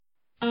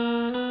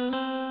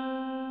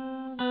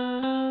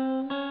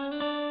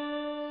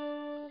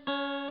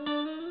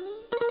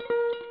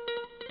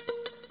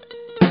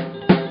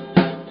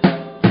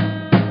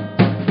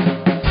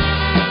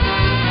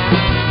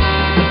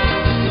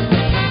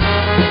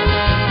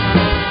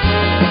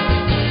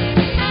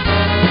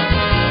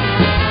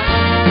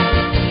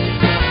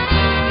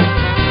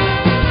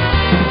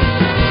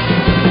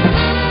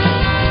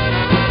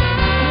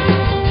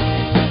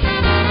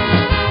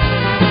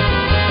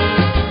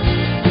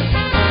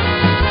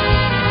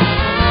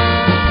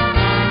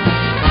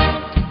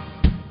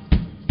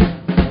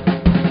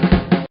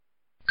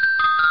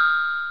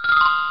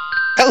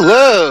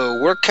Hello,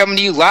 we're coming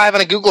to you live on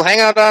a Google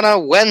Hangout on a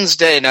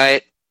Wednesday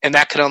night, and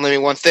that could only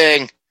mean one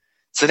thing.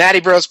 It's the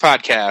Natty Bros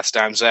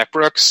Podcast. I'm Zach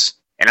Brooks.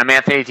 And I'm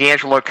Anthony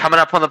D'Angelo. Coming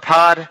up on the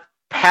pod,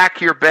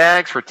 pack your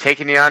bags. We're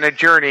taking you on a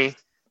journey.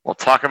 We'll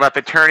talk about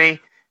the tourney, and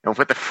we'll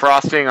put the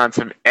frosting on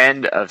some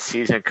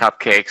end-of-season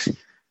cupcakes.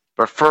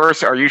 But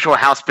first, our usual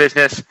house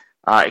business.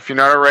 If you're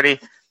not already,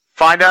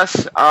 find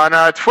us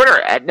on Twitter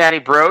at Natty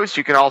Bros.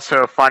 You can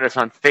also find us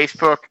on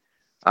Facebook,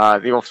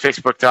 the old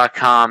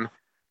Facebook.com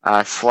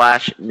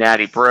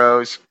 /Natty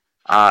Bros.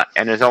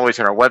 And as always,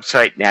 on our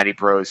website,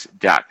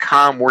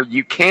 nattybros.com, where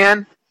you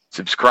can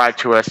subscribe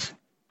to us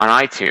on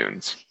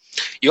iTunes.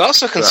 You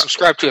also can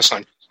subscribe to us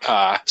on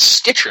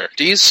Stitcher.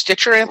 Do you use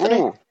Stitcher, Anthony?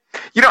 Ooh.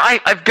 You know,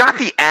 I've got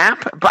the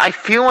app, but I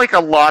feel like a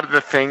lot of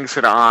the things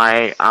that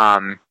I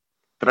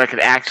could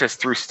access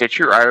through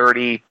Stitcher, I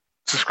already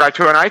subscribe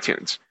to on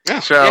iTunes.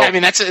 Yeah, so, I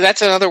mean,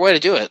 that's another way to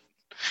do it.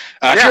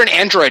 If you're an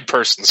Android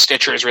person,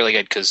 Stitcher is really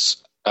good because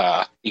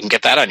you can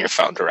get that on your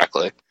phone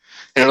directly.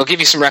 And it'll give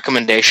you some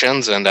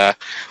recommendations, and we'll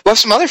have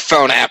some other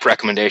phone app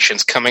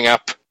recommendations coming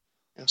up.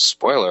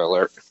 Spoiler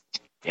alert.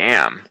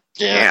 Damn.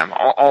 Yeah.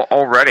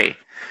 Already.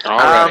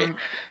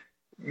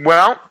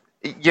 Well,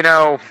 you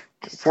know,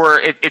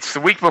 it's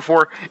the week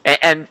before,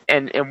 and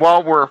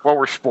while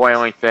we're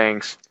spoiling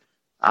things,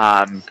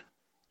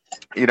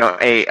 you know,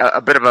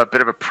 a bit of a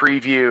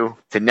preview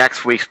to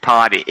next week's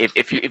pod.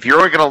 If you're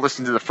only going to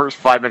listen to the first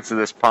 5 minutes of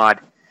this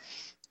pod,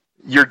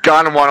 you're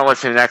going to want to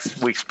listen to next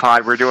week's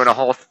pod. We're doing a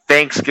whole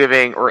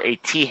Thanksgiving or a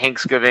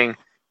T-Hanksgiving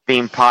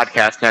themed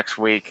podcast next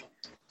week.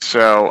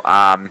 So,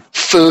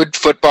 food,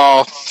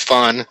 football,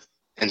 fun,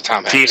 and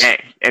Tom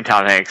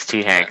Hanks.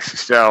 T. Hanks.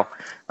 So,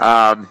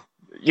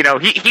 you know,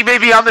 he may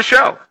be on the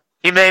show.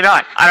 He may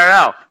not. I don't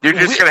know.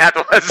 You're just going to have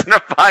to listen to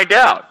find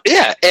out.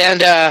 Yeah,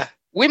 and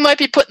we might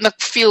be putting the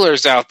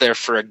feelers out there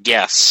for a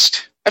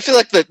guest. I feel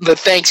like the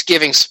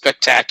Thanksgiving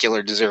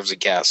Spectacular deserves a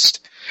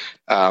guest.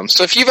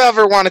 So if you've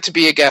ever wanted to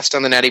be a guest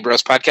on the Natty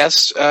Bros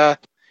Podcast,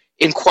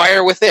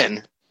 inquire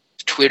within.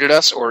 Tweet at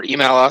us or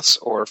email us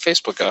or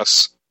Facebook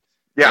us.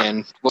 Yeah.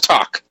 And we'll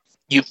talk.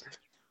 You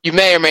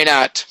may or may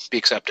not be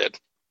accepted.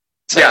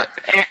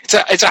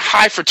 It's a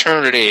high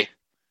fraternity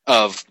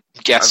of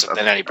guests of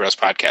the Natty Bros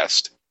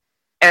Podcast.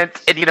 And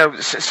you know,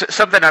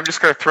 something, I'm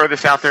just going to throw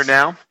this out there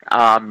now.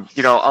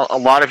 You know, a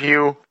lot of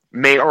you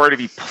may already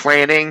be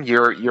planning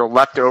your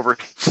leftover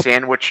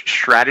sandwich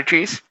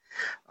strategies.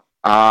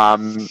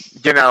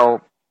 You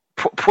know,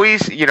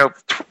 please, you know,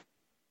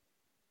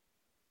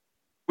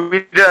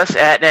 tweet us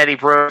at Natty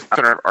Bros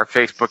on our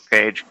Facebook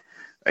page.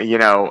 You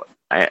know,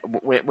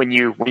 when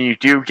you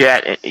do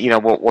get, you know,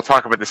 we'll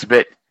talk about this a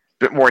bit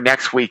more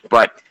next week.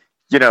 But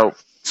you know,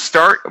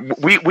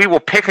 we will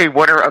pick a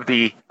winner of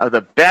the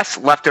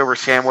best leftover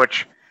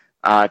sandwich,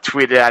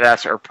 tweeted at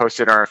us or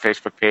posted on our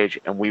Facebook page,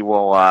 and we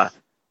will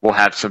we'll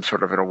have some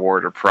sort of an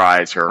award or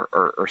prize or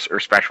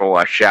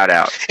special shout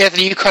out.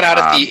 Anthony, you cut out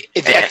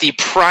at the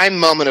prime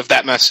moment of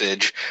that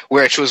message,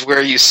 which was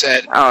where you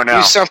said, "Oh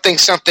no, something,"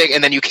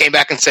 and then you came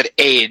back and said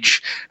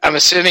age. I'm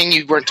assuming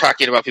you weren't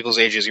talking about people's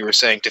ages. You were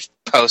saying to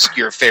post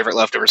your favorite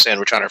leftover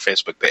sandwich on our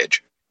Facebook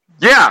page.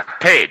 Yeah,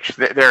 page.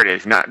 There it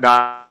is. Not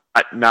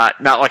like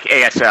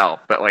ASL,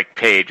 but like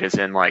page, as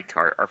in like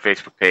our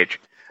Facebook page.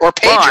 Or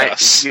page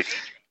us.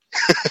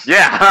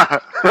 Yeah.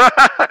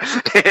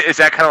 Is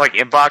that kind of like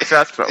inbox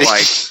us, but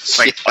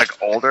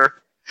like older?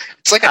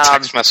 It's like a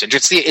text message.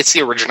 It's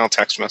the original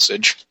text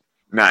message.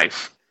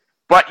 Nice.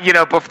 But you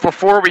know,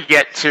 before we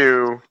get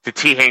to the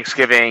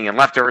T-Hanksgiving and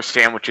leftover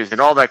sandwiches and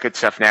all that good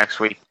stuff next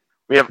week,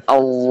 we have a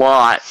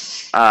lot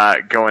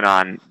going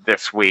on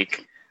this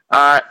week,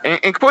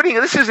 including,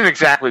 this isn't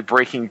exactly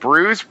breaking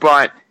brews,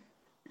 but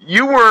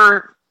you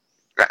were.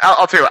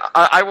 I'll tell you.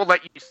 I will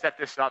let you set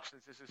this up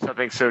since this is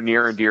something so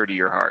near and dear to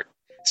your heart.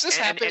 Does this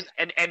happen?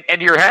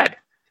 And your head.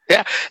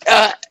 Yeah.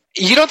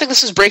 You don't think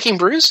this is breaking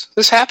brews?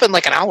 This happened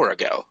like an hour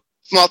ago.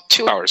 Well,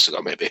 2 hours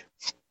ago, maybe.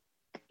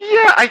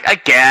 Yeah, I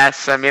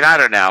guess. I mean, I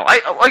don't know.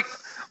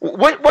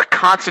 What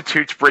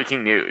constitutes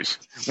breaking news?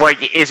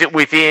 Like, is it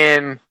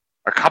within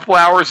a couple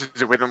hours?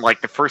 Is it within like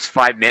the first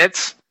 5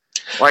 minutes?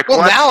 Like,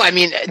 well,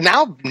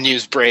 now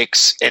news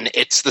breaks and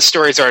the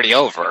story's already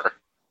over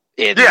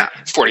in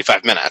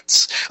 45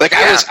 minutes. Like,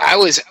 yeah. I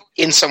was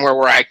in somewhere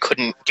where I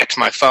couldn't get to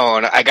my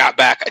phone. I got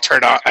back, I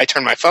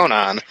turned my phone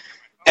on,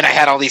 and I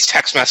had all these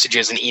text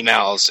messages and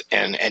emails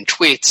and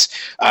tweets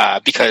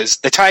because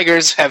the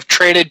Tigers have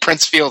traded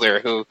Prince Fielder,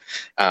 who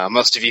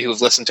most of you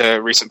who've listened to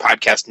a recent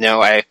podcast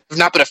know I have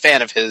not been a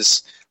fan of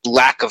his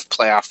lack of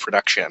playoff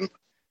production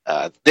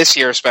this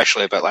year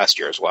especially, but last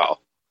year as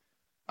well.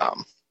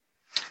 And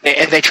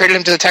they traded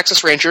him to the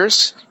Texas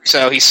Rangers,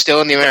 so he's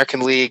still in the American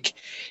League.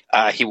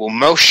 He will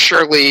most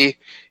surely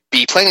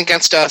be playing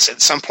against us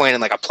at some point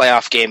in like a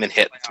playoff game and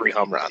hit 3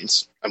 home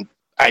runs.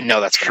 I know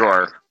that's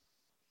sure.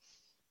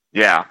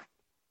 Yeah.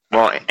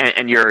 Well,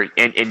 and you're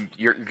getting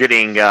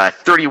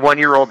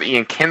 31-year-old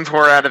Ian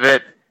Kinsler out of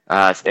it,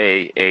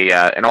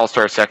 an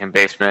all-star second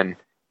baseman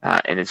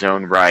in his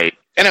own right,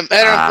 and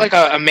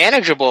a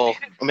manageable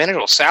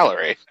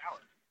salary.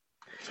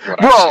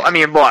 Well, I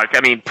mean, look,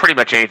 pretty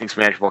much anything's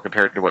manageable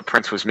compared to what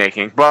Prince was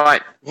making.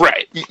 But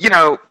right,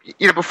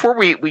 before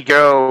we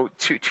go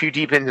too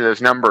deep into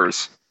those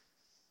numbers,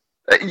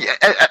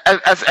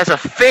 as a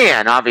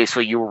fan,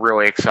 obviously you were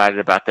really excited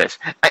about this,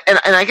 and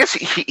I guess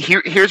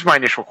here's my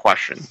initial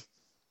question.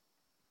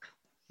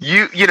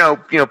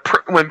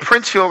 When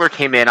Prince Fielder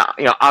came in,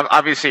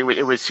 obviously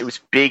it was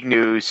big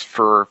news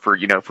for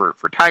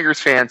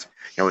Tigers fans.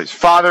 His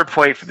father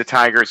played for the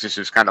Tigers. This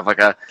was kind of like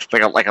a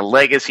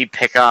legacy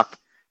pickup.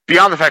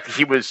 Beyond the fact that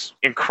he was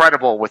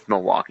incredible with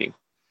Milwaukee.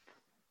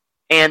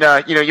 And,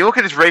 you look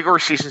at his regular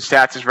season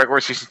stats. His regular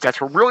season stats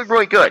were really,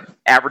 really good.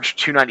 Averaged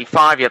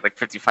 .295. He had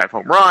 55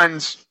 home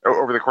runs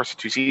over the course of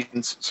 2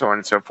 seasons, so on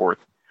and so forth.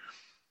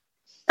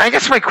 And I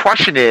guess my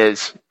question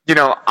is,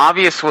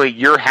 obviously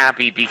you're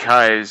happy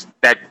because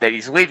that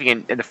he's leaving,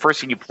 and the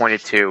first thing you pointed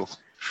to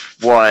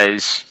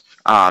was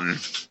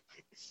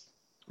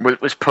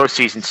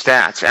postseason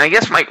stats. And I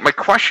guess my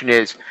question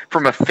is,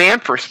 from a fan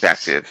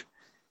perspective,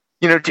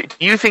 do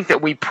you think that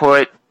we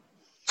put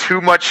too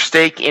much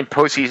stake in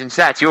postseason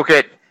stats? You look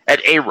at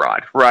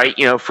A-Rod, right?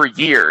 For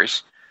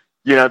years,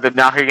 the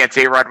knock against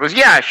A-Rod was,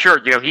 yeah,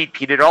 sure, he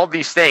did all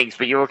these things,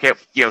 but you look at,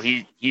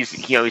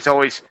 he's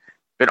always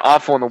been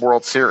awful in the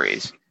World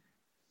Series.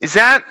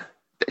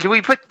 Do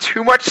we put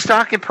too much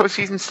stock in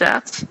postseason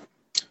stats?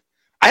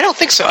 I don't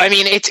think so. I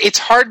mean, it's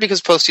hard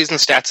because postseason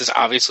stats is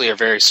obviously a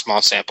very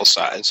small sample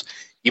size.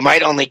 You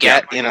might only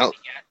get,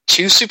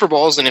 2 Super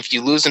Bowls, and if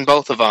you lose in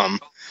both of them,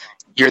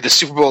 you're the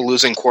Super Bowl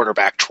losing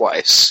quarterback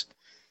twice.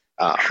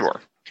 Sure.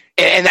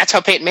 And that's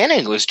how Peyton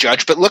Manning was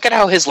judged. But look at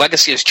how his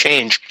legacy has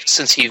changed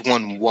since he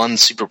won 1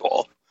 Super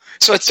Bowl.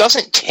 So it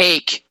doesn't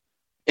take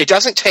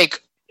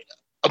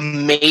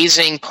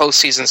amazing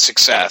postseason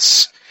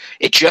success.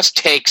 It just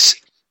takes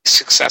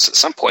success at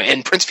some point.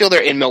 And Prince Fielder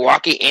in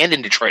Milwaukee and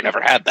in Detroit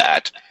never had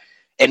that.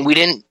 And we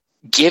didn't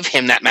give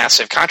him that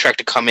massive contract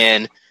to come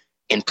in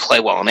and play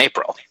well in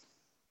April.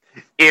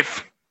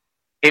 If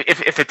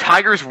the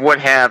Tigers would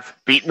have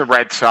beaten the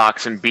Red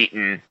Sox and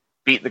beaten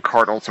the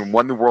Cardinals and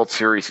won the World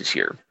Series this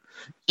year,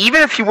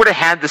 even if he would have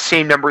had the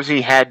same numbers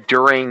he had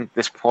during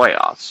this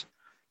playoffs,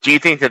 do you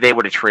think that they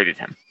would have traded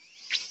him?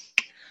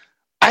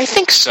 I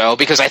think so,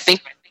 because I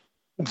think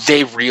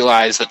they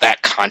realize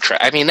that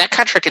contract. I mean, that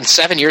contract in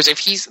 7 years,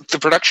 if the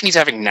production he's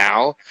having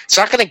now, it's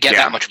not going to get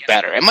that much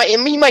better.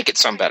 He might get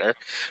some better,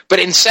 but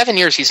in 7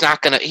 years, he's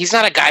not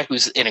a guy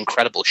who's in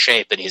incredible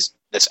shape, and he's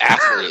this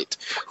athlete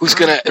who's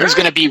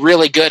gonna be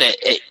really good at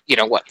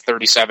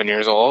 37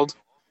 years old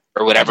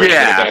or whatever he's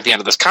gonna be at the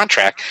end of this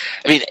contract.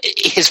 I mean,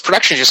 his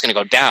production is just going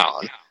to go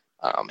down,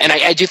 and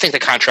I do think the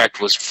contract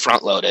was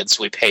front loaded,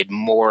 so we paid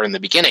more in the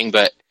beginning,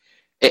 but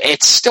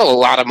it's still a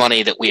lot of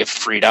money that we have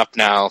freed up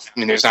now. I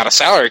mean, there's not a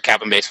salary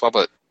cap in baseball,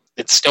 but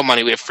it's still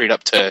money we have freed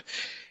up to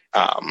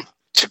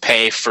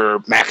pay for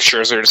Max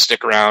Scherzer to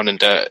stick around and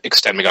to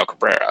extend Miguel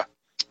Cabrera.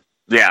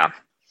 Yeah,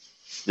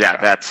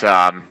 that's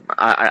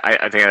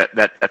I think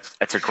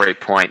that's a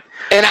great point.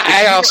 And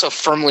I also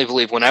firmly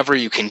believe whenever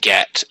you can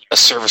get a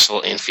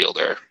serviceable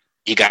infielder,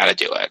 you got to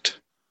do it.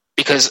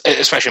 Because,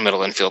 especially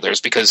middle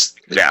infielders, because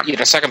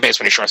second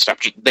baseman and shortstop,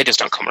 they just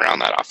don't come around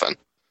that often.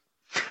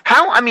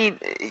 I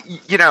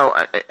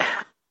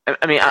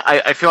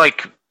feel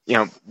like,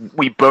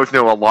 we both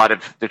know a lot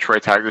of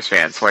Detroit Tigers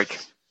fans. Like,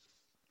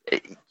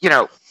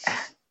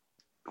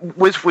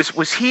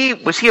 was he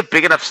a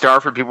big enough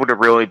star for people to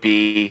really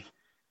be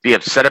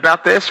upset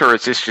about this, or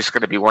is this just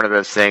going to be one of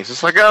those things?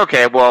 It's like,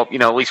 okay, well,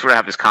 at least we don't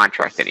have his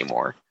contract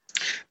anymore.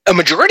 A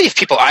majority of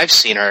people I've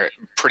seen are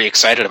pretty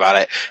excited about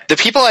it. The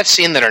people I've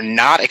seen that are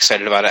not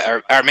excited about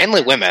it are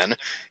mainly women,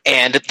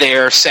 and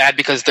they're sad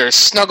because their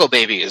snuggle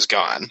baby is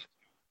gone.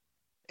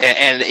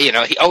 And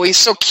he's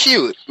so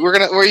cute. We're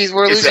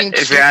losing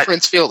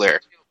Prince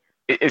Fielder.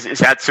 Is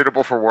that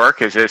suitable for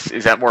work? Is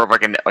that more of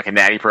like a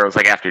Natty Bros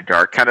After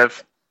Dark kind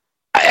of?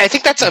 I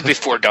think that's a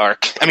Before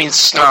Dark. I mean,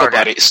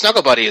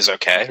 Snuggle Buddy is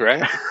okay,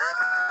 right?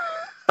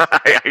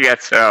 I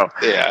guess so.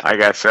 Yeah, I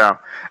guess so.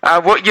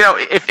 Well,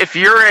 if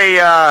you're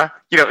a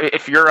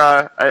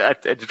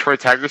Detroit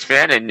Tigers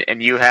fan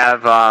and you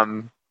have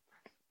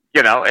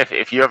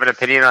if you have an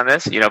opinion on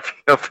this,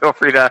 feel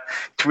free to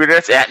tweet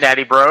us at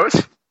Natty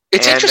Bros.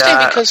 It's interesting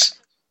because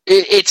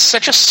it's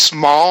such a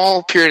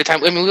small period of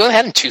time. I mean, we only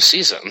had him 2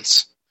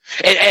 seasons.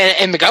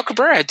 And Miguel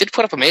Cabrera did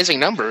put up amazing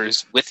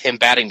numbers with him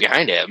batting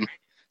behind him.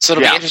 So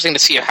it'll be interesting to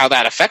see how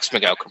that affects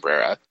Miguel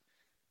Cabrera.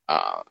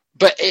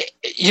 But, do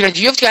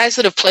you have guys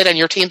that have played on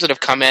your teams that have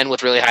come in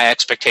with really high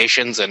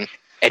expectations and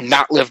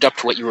not lived up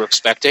to what you were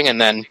expecting and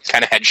then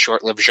kind of had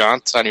short-lived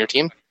jaunts on your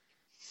team?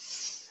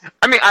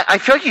 I mean, I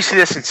feel like you see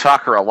this in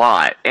soccer a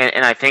lot,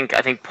 and I think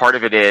part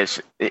of it is,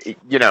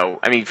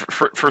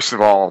 first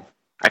of all,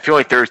 I feel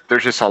like there's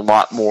just a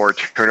lot more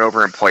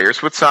turnover in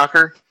players with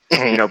soccer,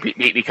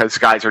 because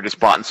guys are just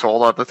bought and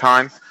sold all the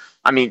time.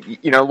 I mean,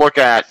 look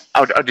at,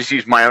 I'll just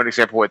use my own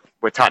example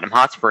with Tottenham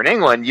Hotspur in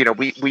England.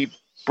 We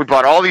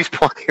bought all these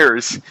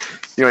players,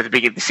 at the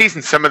beginning of the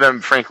season. Some of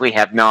them, frankly,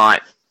 have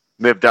not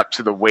lived up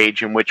to the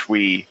wage in which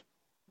we,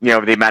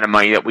 the amount of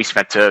money that we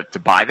spent to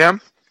buy them.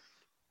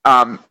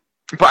 But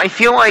I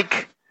feel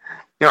like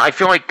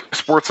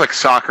sports like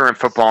soccer and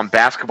football and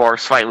basketball are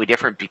slightly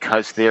different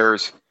because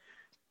there's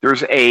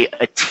a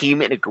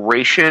team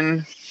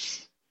integration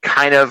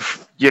kind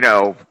of,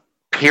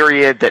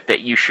 period that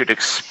you should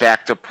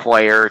expect a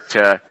player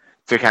to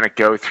kind of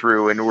go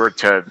through in order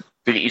to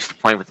get used to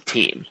playing with the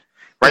team.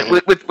 Right?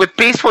 Mm-hmm. With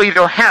baseball, you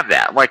don't have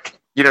that. Like,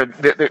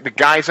 the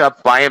guy's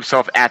up by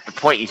himself at the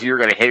plate. He's either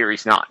going to hit or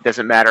he's not. It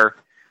doesn't matter.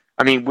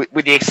 I mean,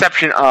 with the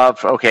exception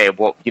of, okay,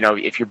 well,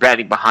 if you're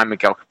batting behind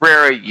Miguel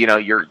Cabrera,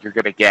 you're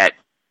going to get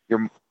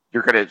you're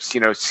going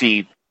to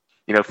see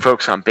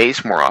folks on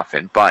base more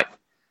often. But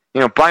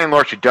by and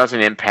large, it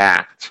doesn't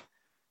impact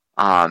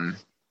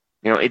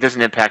it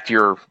doesn't impact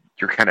your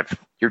kind of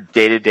your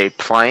day-to-day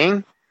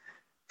playing.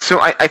 So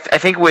I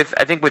think with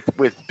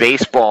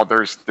baseball,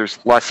 there's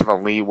less of a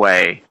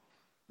leeway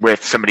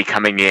with somebody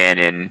coming in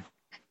and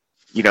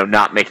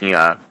not making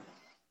an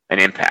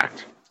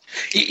impact.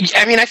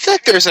 I mean, I feel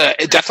like there's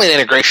definitely an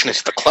integration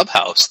into the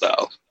clubhouse,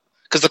 though,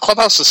 because the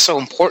clubhouse is so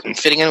important.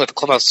 Fitting in with the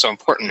clubhouse is so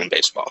important in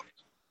baseball.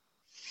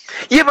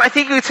 Yeah, but I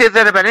think you could say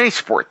that about any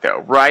sport,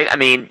 though, right? I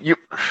mean, you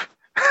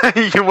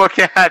look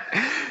at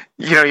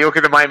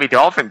the Miami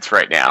Dolphins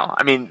right now.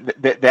 I mean,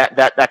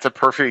 that's a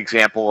perfect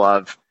example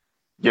of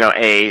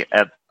a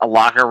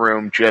locker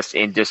room just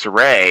in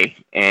disarray,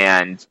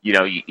 and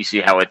you see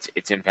how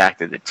it's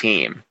impacted the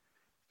team.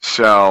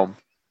 So,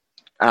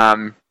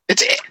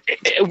 it's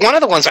one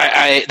of the ones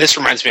this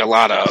reminds me a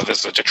lot of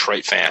as a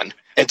Detroit fan.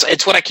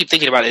 It's what I keep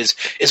thinking about is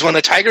when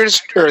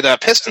the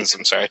Pistons.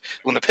 I'm sorry,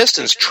 when the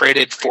Pistons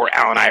traded for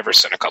Allen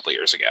Iverson a couple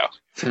years ago.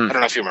 I don't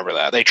know if you remember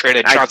that. They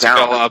traded Chauncey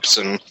Billups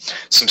and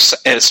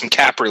some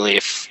cap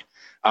relief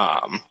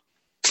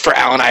for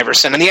Allen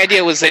Iverson, and the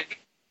idea was that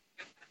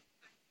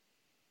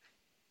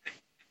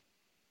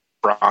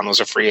Braun was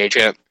a free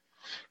agent.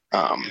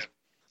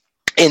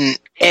 And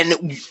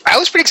I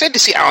was pretty excited to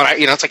see Allen.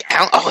 It's like,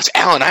 it's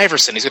Allen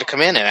Iverson. He's going to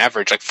come in and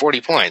average like 40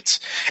 points.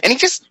 And he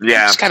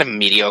was kind of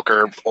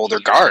mediocre older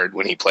guard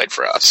when he played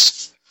for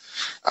us.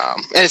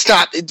 And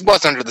it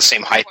wasn't under the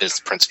same hype as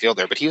Prince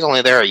Fielder, but he was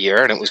only there a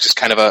year, and it was just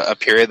kind of a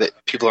period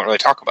that people don't really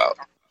talk about.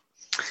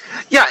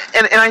 Yeah,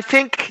 and I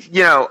think,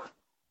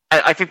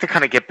 I think to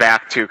kind of get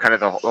back to kind of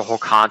the whole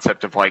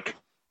concept of like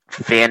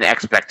fan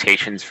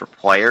expectations for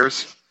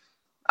players,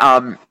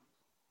 how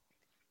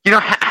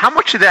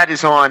much of that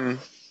is on,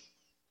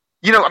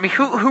 I mean,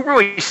 who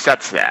really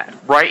sets that,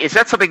 right? Is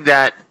that something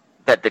that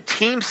the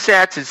team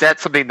sets? Is that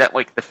something that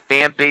like the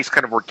fan base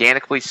kind of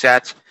organically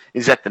sets?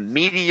 Is that the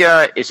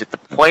media? Is it the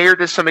player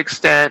to some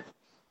extent?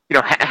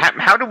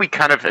 How do we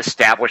kind of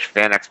establish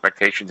fan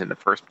expectations in the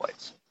first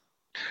place?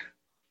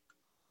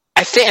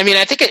 I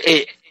think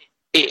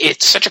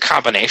it's such a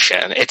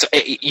combination.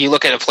 You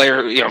look at a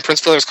player,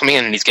 Prince Fielder's coming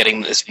in and he's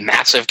getting this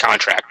massive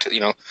contract,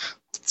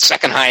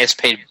 second highest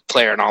paid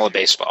player in all of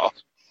baseball.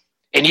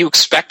 And you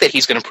expect that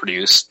he's going to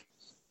produce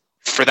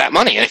for that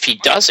money. And if he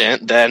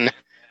doesn't, then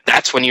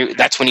that's when you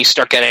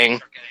start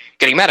getting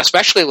mad,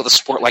 especially with a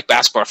sport like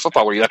basketball or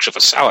football where you actually have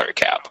a salary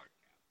cap.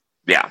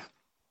 Yeah.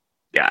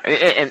 Yeah.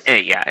 And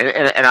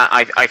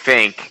I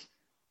think,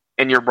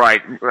 and you're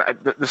right,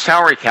 the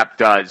salary cap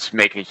does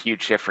make a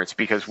huge difference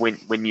because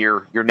when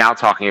you're now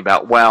talking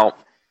about, well,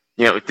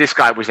 if this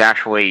guy was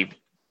actually,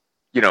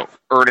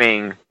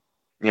 earning,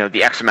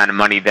 the X amount of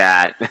money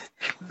that,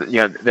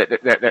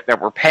 that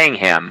we're paying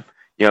him,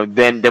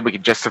 then we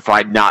could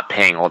justify not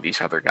paying all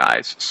these other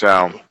guys.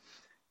 So,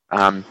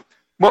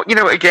 well,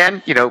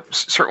 again,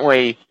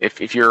 certainly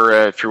if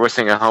you're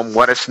listening at home,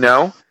 let us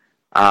know.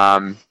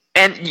 And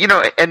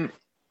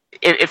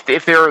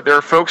if there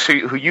are folks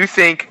who you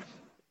think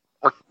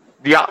are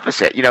the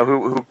opposite,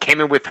 who came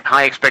in with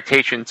high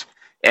expectations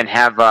and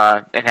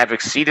have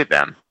exceeded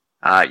them,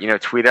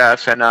 tweet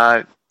us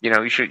and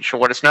you should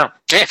let us know.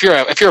 Yeah,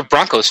 if you're a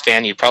Broncos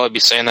fan, you'd probably be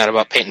saying that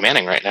about Peyton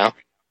Manning right now.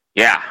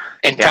 Yeah,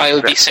 and probably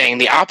would be saying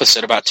the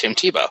opposite about Tim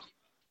Tebow.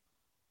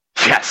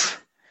 Yes.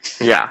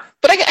 Yeah.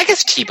 But I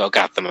guess Tebow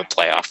got them a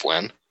playoff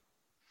win.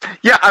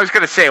 Yeah, I was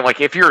going to say,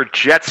 like, if you're a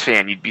Jets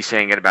fan, you'd be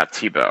saying it about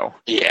Tebow.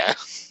 Yeah.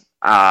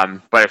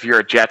 But if you're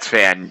a Jets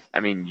fan,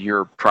 I mean,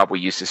 you're probably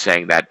used to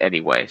saying that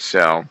anyway.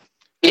 So,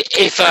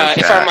 if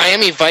our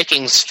Miami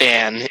Vikings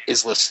fan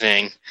is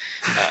listening,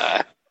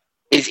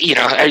 do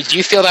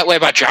you feel that way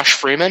about Josh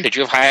Freeman? Did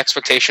you have high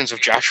expectations of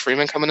Josh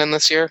Freeman coming in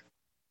this year?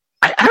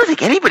 I don't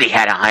think anybody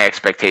had high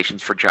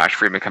expectations for Josh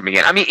Freeman coming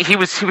in. I mean, he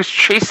was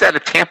chased out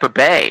of Tampa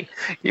Bay,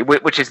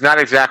 which is not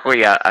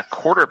exactly a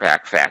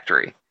quarterback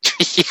factory.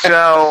 Yeah.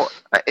 So,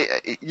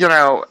 I don't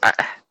know.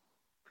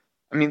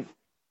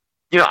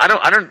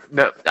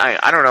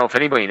 I don't know if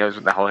anybody knows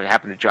what the hell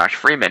happened to Josh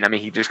Freeman. I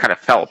mean, he just kind of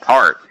fell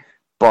apart.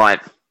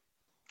 But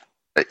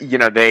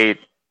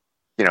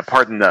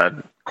pardon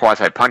the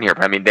quasi pun here,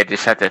 but I mean, they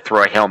just had to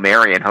throw a Hail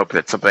Mary and hope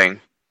that something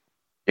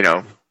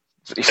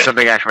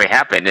actually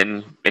happened,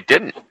 and it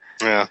didn't.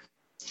 Yeah.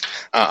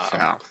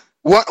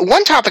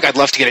 One topic I'd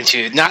love to get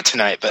into, not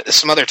tonight, but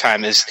some other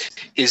time, is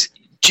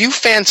do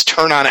fans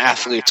turn on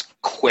athletes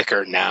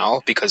quicker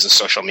now because of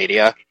social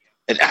media?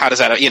 And how does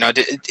that,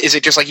 is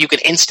it just like you can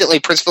instantly,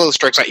 Prince Philip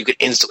strikes out, you can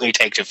instantly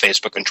take to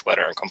Facebook and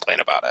Twitter and complain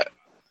about it?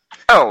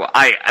 Oh,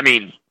 I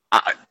mean,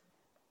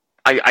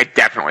 I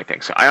definitely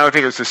think so. I don't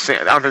think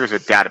there's a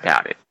doubt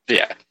about it.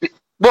 Yeah.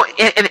 Well,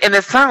 and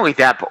it's not only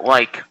that, but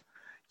like,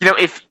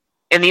 if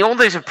in the old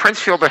days, if Prince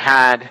Fielder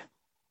had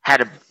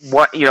a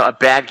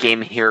bad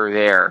game here or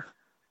there,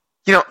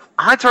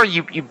 odds are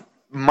you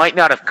might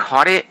not have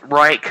caught it,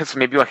 right? Because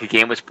maybe like a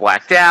game was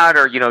blacked out,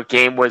 or a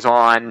game was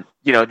on,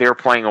 they were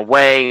playing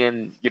away,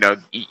 and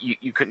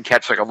you couldn't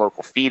catch like a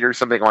local feed or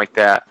something like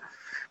that.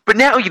 But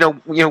now,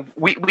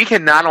 we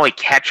can not only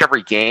catch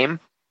every game,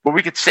 but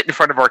we could sit in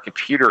front of our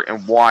computer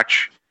and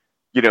watch,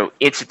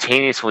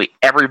 instantaneously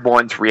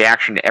everyone's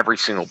reaction to every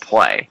single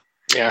play.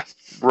 Yeah.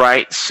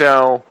 Right.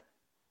 So,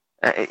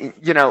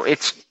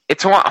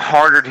 it's a lot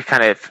harder to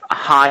kind of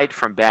hide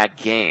from bad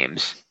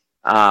games.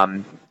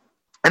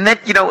 And then,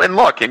 and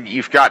look, and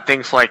you've got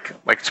things like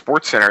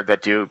SportsCenter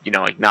that do,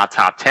 like not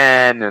top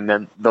 10, and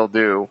then they'll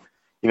do,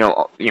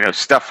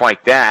 stuff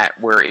like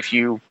that, where if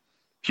you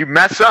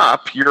mess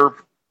up, you're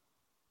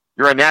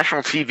on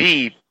national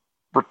TV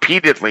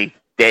repeatedly,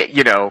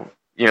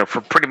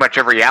 for pretty much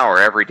every hour,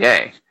 every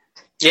day.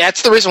 Yeah,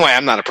 it's the reason why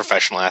I'm not a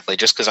professional athlete,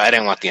 just because I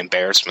didn't want the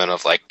embarrassment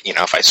of, like,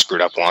 if I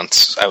screwed up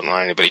once, I wouldn't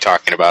want anybody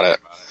talking about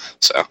it.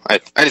 So I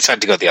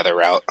decided to go the other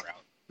route.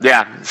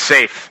 Yeah,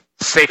 safe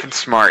and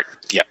smart.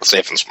 Yeah,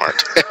 safe and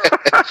smart.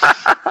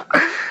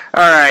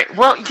 All right.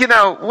 Well,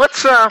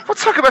 let's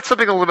talk about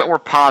something a little bit more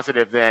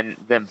positive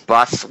than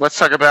bus. Let's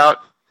talk about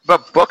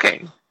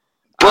Booking.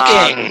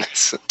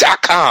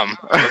 Booking.com.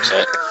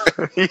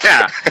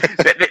 Yeah.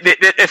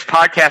 This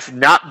podcast is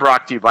not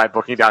brought to you by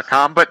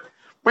Booking.com, but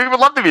we would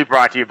love to be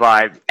brought to you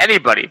by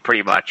anybody,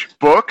 pretty much.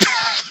 Books,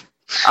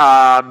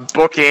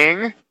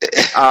 Booking,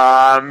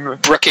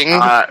 Brooking,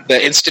 the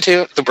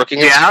Institute, the Brooking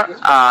Institute.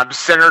 Yeah,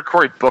 Senator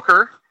Cory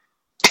Booker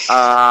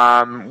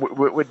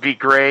would be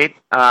great.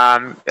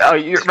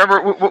 You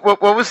remember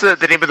what was the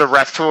name of the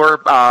wrestler?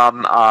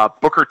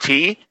 Booker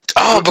T.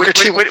 Oh, Booker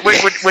T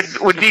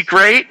would be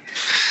great.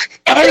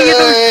 Any of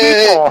those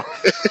people,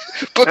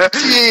 Booker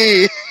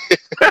T.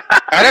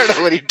 I don't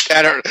know what he.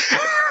 I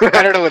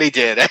don't know what he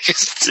did.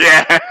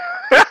 Yeah.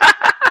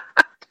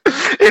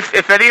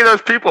 If any of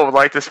those people would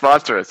like to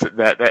sponsor us,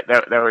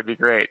 that would be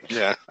great.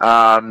 Yeah.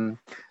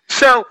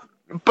 So,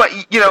 but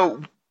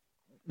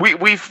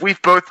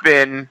we've both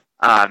been.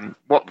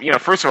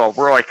 First of all,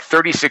 we're like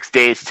 36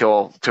 days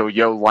till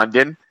Yo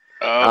London.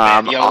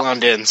 Oh man, Yo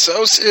London,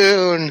 so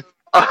soon.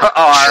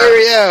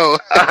 Cheerio,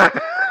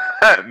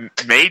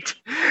 mate.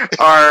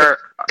 Our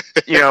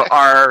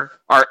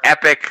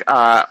epic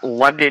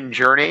London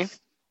journey.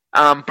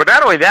 But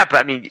not only that,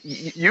 but I mean,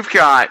 you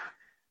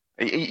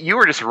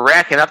were just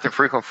racking up the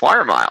frequent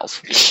flyer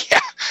miles. Yeah,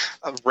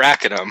 I'm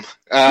racking them.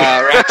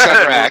 Racks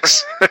on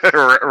racks.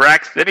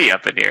 Rack City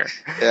up in here.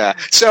 Yeah.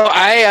 So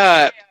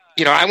I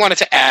wanted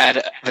to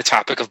add the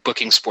topic of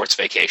booking sports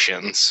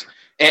vacations.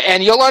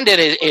 And Yo London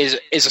is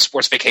a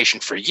sports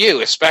vacation for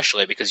you,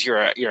 especially because you're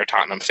a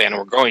Tottenham fan and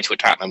we're going to a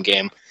Tottenham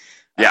game.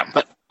 Yeah.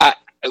 But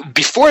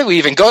before we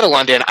even go to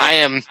London, I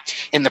am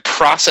in the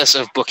process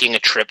of booking a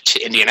trip to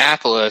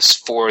Indianapolis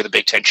for the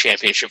Big Ten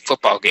Championship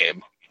football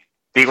game.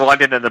 The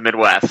London in the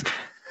Midwest.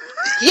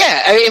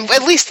 Yeah, I mean,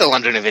 at least the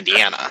London of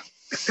Indiana.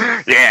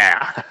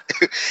 Yeah.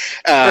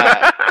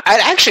 I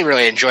actually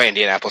really enjoy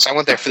Indianapolis. I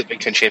went there for the Big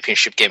Ten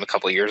Championship game a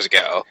couple of years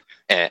ago,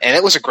 and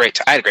it was I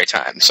had a great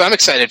time. So I'm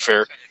excited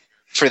for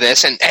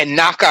this, and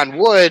knock on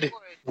wood,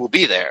 we'll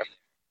be there.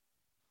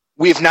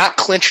 We have not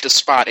clinched a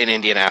spot in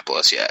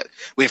Indianapolis yet.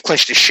 We've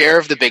clinched a share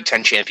of the Big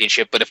Ten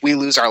Championship, but if we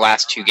lose our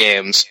last two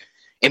games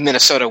and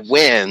Minnesota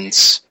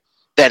wins,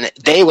 then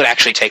they would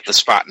actually take the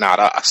spot, not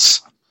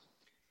us.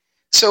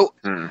 So,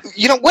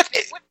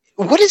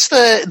 what is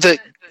the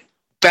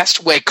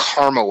best way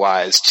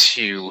karma-wise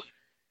to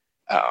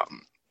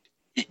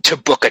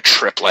book a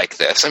trip like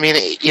this? I mean,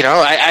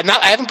 I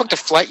haven't booked a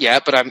flight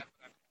yet, but I'm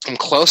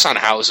close on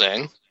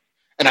housing,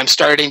 and I'm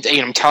starting.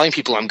 I'm telling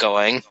people I'm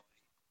going.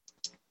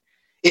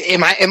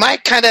 Am I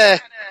kind of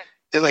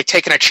like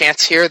taking a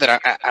chance here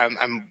that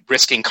I'm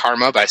risking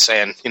karma by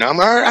saying,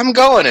 I'm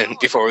going, and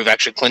before we've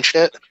actually clinched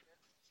it?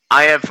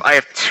 I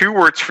have two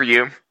words for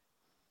you.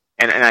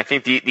 And I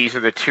think these are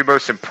the two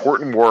most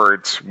important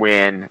words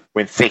when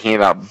thinking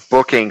about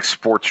booking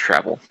sports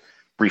travel: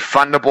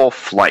 refundable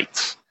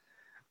flights.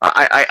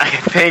 I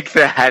think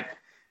that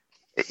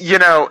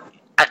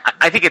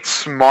I think it's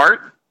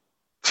smart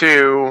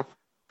to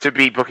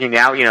be booking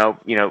now.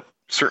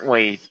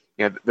 Certainly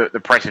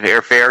the price of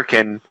airfare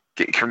can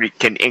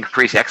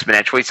increase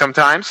exponentially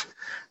sometimes,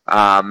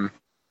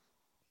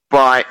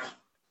 but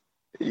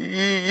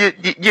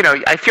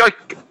I feel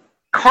like,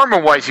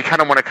 karma-wise, you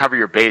kind of want to cover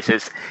your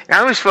bases. And I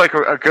always feel like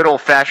a good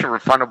old-fashioned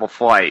refundable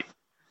flight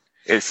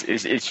is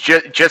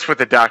just what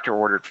the doctor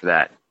ordered for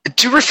that.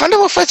 Do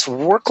refundable flights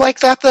work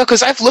like that, though?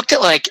 Because I've looked at,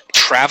 like,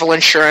 travel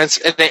insurance,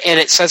 and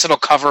it says it'll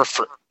cover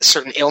for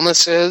certain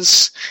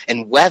illnesses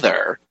and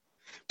weather.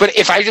 But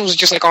if I was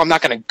just like, I'm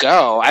not going to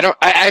go,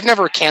 I've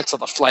never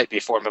canceled a flight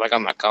before and be like,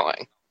 I'm not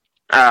going.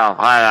 Oh,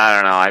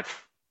 I don't know.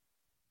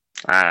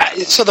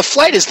 So the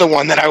flight is the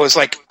one that I was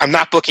like, I'm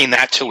not booking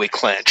that till we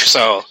clinch.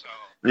 So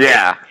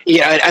yeah,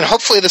 and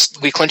hopefully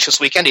we clinch this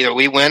weekend. Either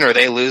we win or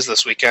they lose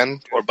this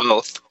weekend, or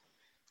both.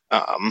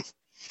 And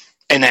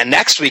then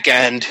next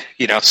weekend,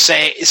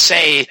 say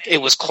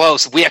it was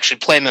close. We actually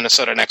play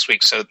Minnesota next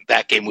week, so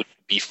that game would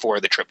be for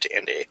the trip to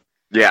Indy.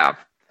 Yeah.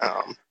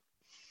 I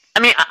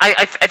mean,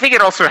 I think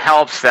it also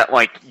helps that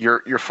like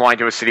you're flying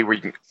to a city where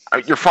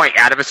you're flying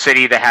out of a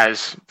city that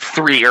has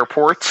 3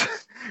 airports.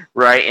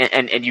 Right,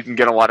 and you can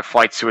get a lot of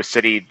flights to a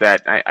city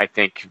that I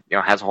think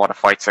has a lot of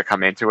flights that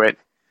come into it.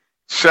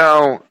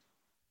 So,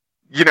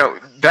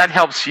 that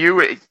helps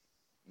you.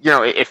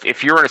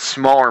 If you're in a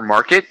smaller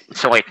market,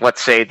 so like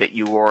let's say that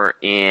you are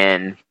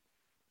in,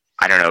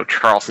 I don't know,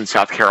 Charleston,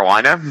 South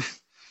Carolina,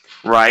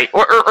 right?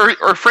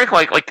 Or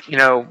frankly,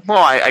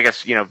 I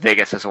guess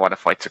Vegas has a lot of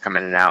flights that come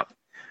in and out.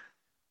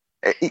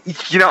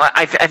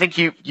 I think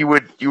you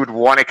would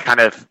want to kind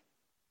of.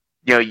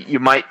 You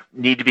might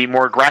need to be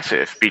more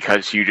aggressive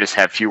because you just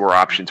have fewer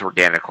options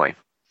organically.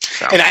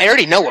 So. And I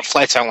already know what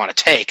flights I want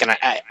to take, and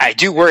I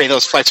do worry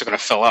those flights are going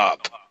to fill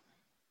up.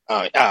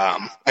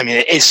 I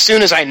mean, as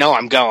soon as I know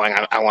I'm going,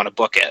 I want to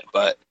book it.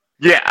 But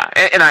yeah,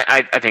 and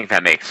I think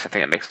that makes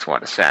a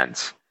lot of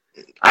sense.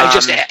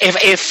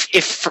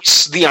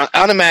 If the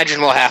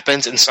unimaginable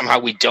happens and somehow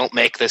we don't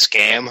make this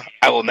game,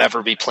 I will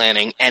never be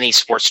planning any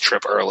sports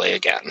trip early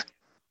again.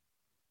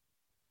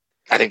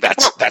 I think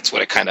that's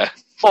what it kind of.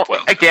 Well,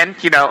 again,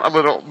 a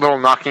little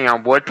knocking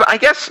on wood, but I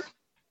guess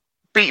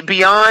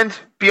beyond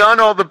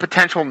all the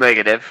potential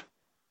negative,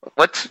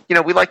 let's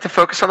we like to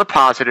focus on the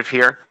positive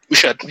here. We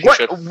should.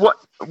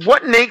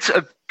 What makes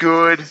a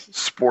good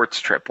sports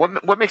trip?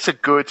 What makes a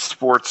good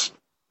sports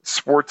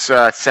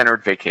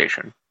centered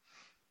vacation?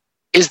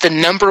 Is the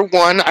number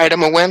one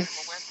item a win?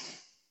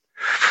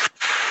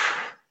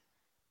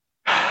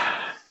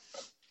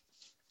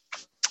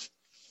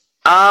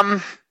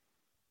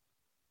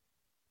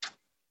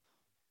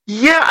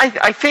 Yeah,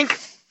 I think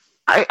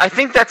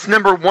that's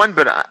number one,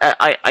 but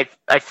I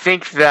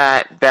think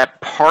that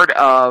part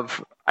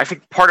of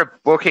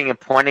booking and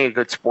planning a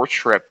good sports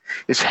trip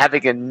is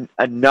having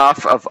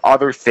enough of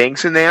other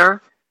things in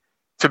there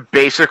to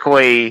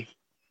basically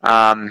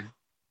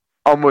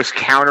almost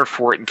counter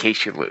for it in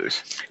case you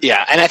lose.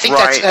 Yeah, and I think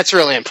that's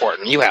really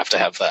important. You have to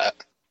have that.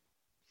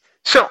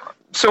 So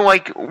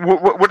like,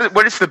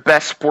 what is the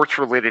best sports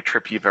related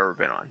trip you've ever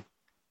been on?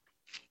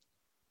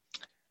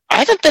 I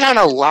haven't been on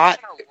a lot.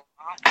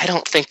 I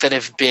don't think that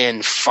have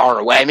been far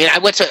away. I mean,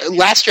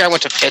 last year I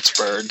went to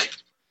Pittsburgh.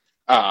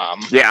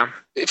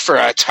 For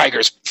a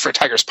Tigers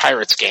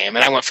Pirates game,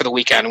 and I went for the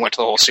weekend and went to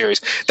the whole series.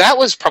 That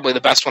was probably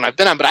the best one I've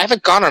been on, but I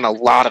haven't gone on a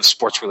lot of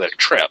sports related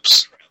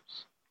trips.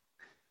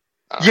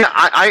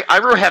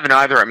 I really haven't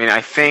either. I mean, I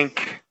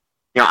think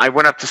I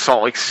went up to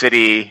Salt Lake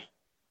City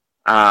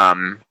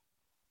over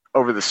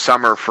the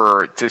summer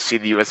to see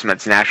the U.S.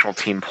 men's national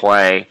team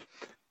play,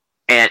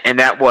 and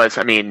that was,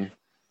 I mean.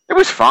 It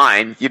was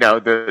fine,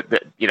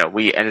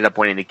 we ended up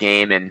winning the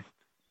game, and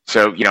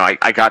so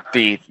I got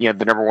the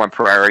number one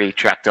priority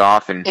checked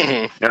off, and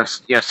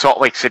Salt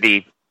Lake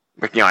City,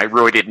 I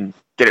really didn't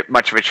get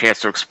much of a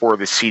chance to explore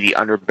the seedy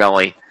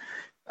underbelly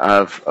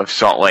of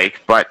Salt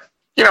Lake, but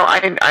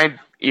I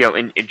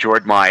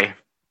enjoyed my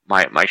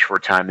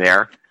short time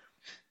there.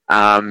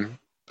 I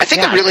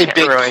think a really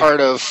big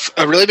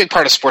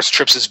part of sports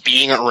trips is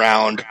being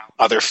around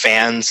other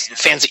fans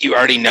that you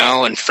already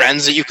know and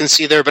friends that you can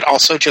see there, but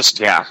also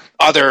just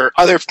other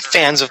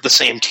fans of the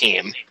same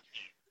team.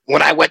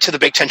 When I went to the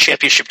Big Ten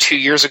Championship 2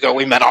 years ago,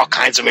 we met all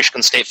kinds of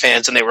Michigan State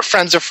fans, and they were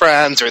friends of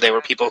friends, or they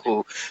were people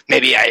who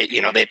maybe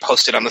they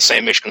posted on the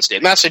same Michigan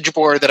State message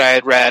board that I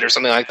had read or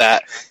something like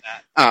that.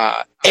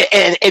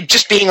 And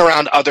just being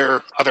around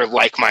other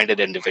like-minded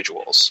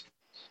individuals.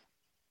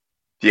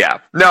 Yeah,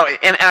 no,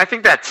 and I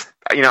think that's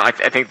I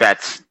think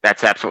that's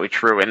absolutely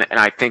true, and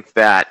I think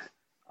that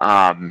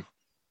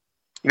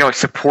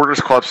supporters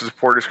clubs and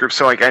supporters groups.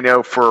 So like I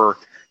know for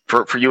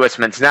U.S.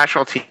 men's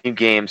national team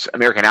games,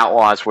 American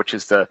Outlaws, which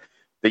is the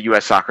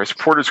U.S. soccer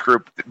supporters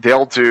group,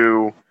 they'll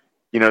do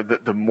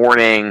the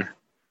morning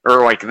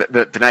or like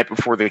the night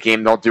before the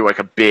game, they'll do like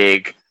a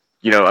big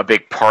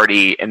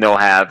party, and they'll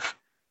have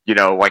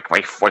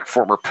like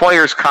former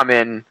players come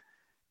in.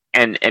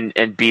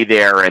 And be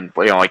there, and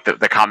like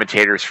the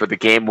commentators for the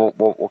game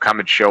will come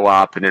and show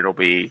up, and it'll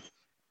be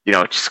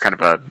just kind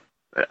of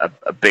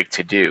a big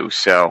to do.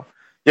 So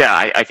yeah,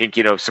 I think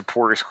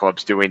supporters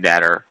clubs doing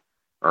that are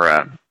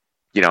a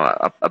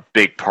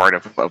big part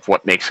of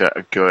what makes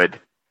a good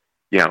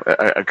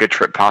a good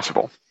trip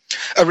possible.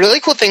 A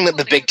really cool thing that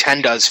the Big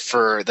Ten does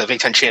for the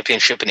Big Ten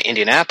Championship in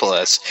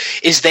Indianapolis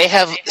is they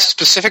have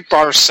specific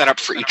bars set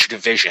up for each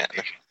division.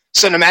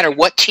 So no matter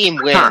what team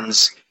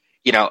wins,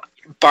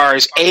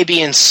 bars A,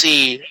 B, and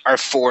C are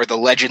for the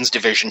Legends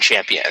Division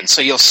champion.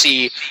 So you'll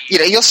see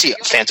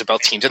fans of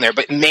both teams in there,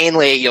 but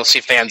mainly you'll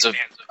see fans of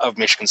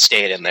Michigan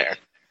State in there.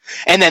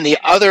 And then the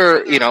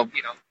other,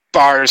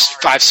 bars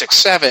 5, 6,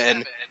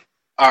 7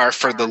 are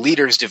for the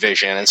Leaders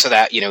Division, and so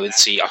that, we'd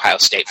see Ohio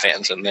State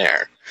fans in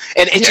there.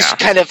 And it just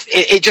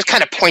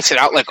kind of points it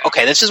out like,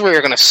 okay, this is where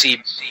you're going to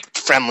see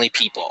friendly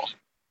people.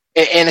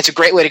 And it's a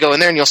great way to go in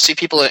there, and you'll see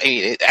people,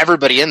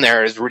 everybody in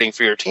there is rooting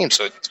for your team,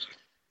 so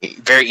it's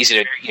very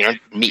easy to,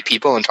 meet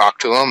people and talk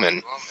to them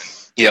and,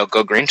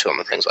 go green to them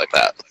and things like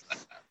that.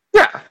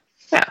 Yeah.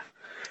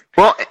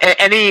 Well,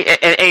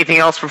 anything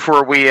else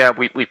before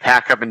we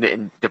pack up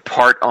and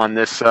depart on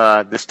this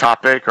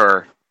topic,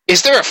 or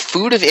is there a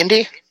food of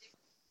Indy?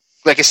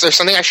 Like, is there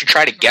something I should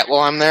try to get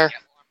while I'm there?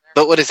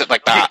 But what is it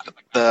like I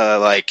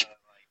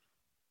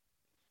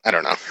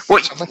don't know.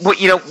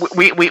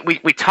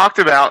 We talked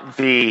about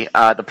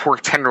the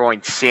pork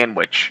tenderloin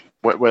sandwich.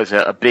 What was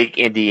a big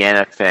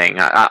Indiana thing.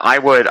 I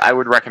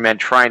would recommend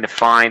trying to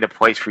find a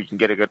place where you can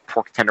get a good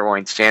pork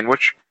tenderloin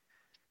sandwich.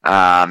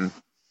 And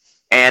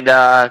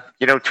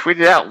tweet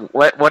it out.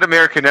 Let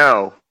America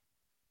know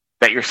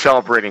that you're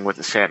celebrating with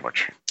a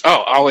sandwich.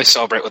 Oh, always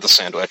celebrate with a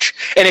sandwich.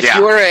 And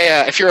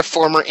if you're a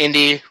former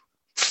Indy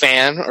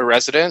fan or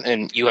resident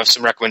and you have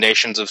some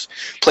recommendations of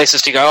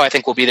places to go, I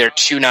think we'll be there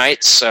 2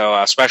 nights. So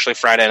especially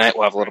Friday night,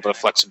 we'll have a little bit of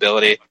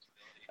flexibility.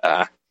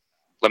 Let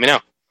me know.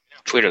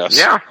 Tweet at us.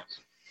 Yeah.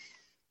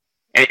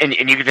 And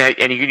you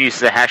can use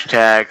the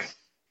hashtag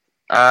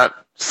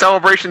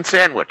celebration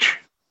sandwich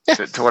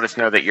to let us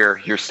know that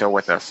you're still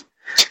with us.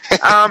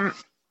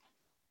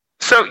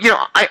 So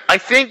I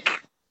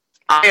think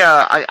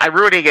I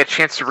really didn't get a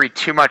chance to read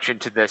too much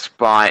into this,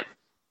 but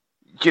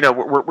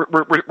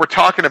we're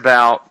talking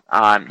about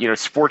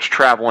sports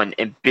travel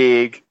and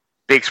big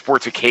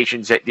sports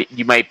occasions that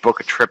you might book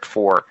a trip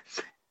for,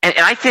 and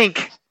I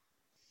think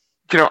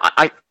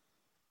I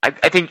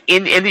think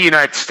in the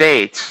United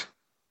States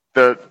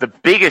the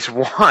biggest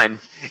one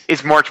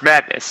is March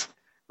Madness.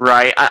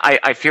 Right,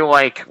 I feel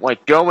like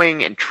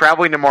going and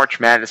traveling to March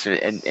Madness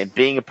and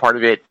being a part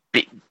of it,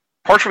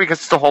 partially because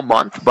it's the whole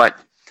month, but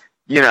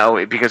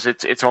because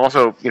it's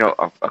also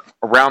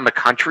around the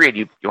country,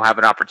 and you'll have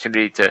an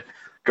opportunity to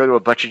go to a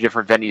bunch of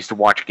different venues to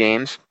watch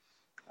games.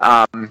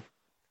 But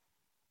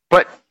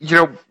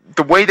the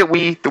way that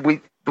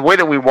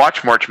we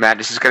watch March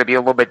Madness is going to be a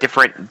little bit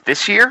different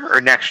this year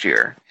or next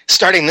year.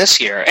 Starting this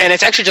year, and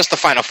it's actually just the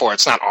Final Four.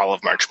 It's not all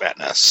of March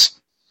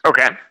Madness.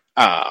 Okay.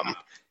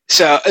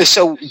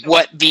 So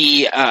what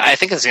I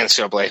think it's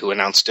NCAA who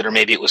announced it, or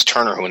maybe it was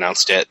Turner who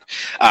announced it.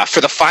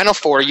 For the Final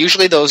Four,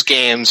 usually those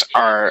games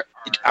are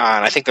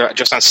on, I think they're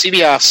just on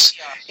CBS,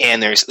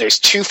 and there's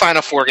 2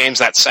 Final Four games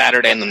that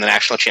Saturday, and then the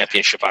national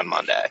championship on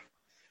Monday.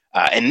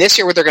 And this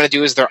year what they're going to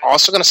do is they're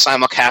also going to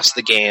simulcast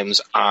the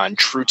games on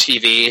True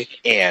TV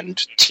and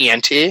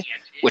TNT,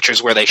 which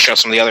is where they show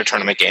some of the other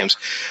tournament games.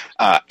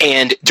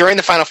 And during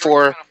the Final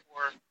Four,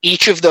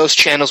 each of those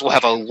channels will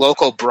have a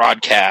local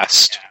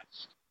broadcast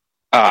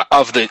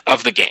of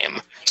the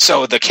game.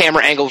 So the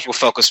camera angles will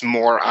focus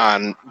more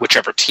on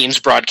whichever team's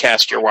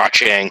broadcast you're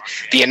watching.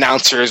 The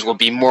announcers will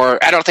be more,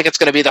 I don't think it's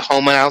going to be the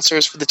home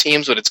announcers for the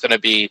teams, but it's going to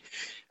be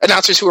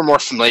announcers who are more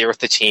familiar with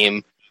the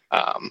team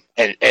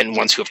and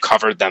ones who have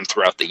covered them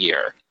throughout the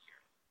year.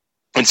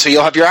 And so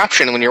you'll have your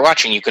option when you're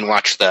watching. You can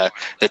watch the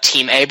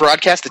Team A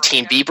broadcast, the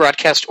Team B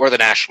broadcast, or the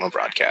national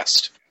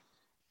broadcast.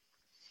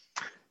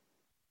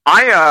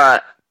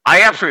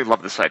 I absolutely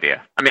love this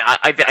idea. I mean,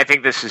 I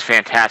think this is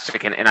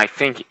fantastic, and I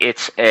think it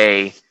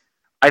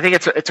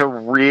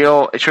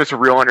shows a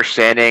real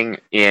understanding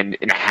in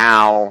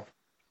how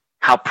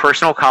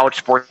personal college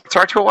sports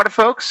are to a lot of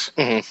folks,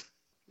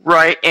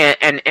 right?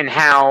 And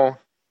how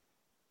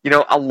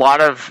a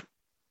lot of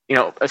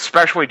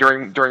especially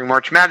during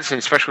March Madness, and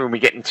especially when we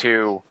get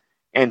into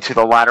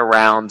the latter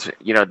rounds,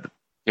 the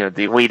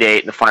Elite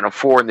Eight and the Final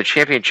Four and the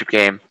championship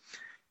game.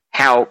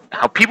 How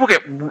people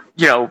get,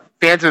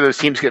 fans of those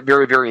teams get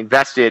very, very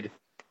invested,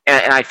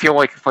 and I feel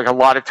like a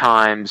lot of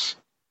times,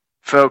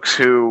 folks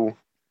who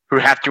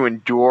have to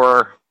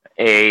endure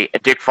a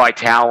Dick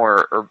Vitale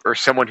or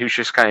someone who's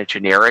just kind of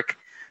generic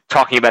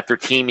talking about their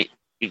team,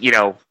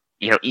 even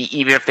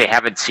if they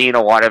haven't seen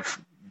a lot of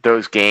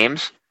those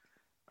games,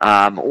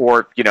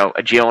 or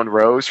a Jalen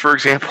Rose, for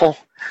example,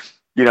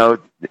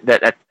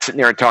 that sitting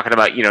there and talking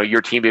about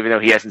your team even though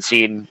he hasn't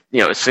seen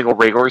a single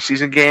regular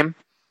season game.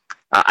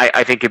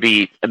 I think it'd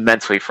be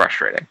immensely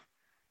frustrating.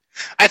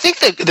 I think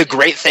the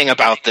great thing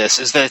about this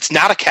is that it's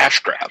not a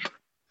cash grab.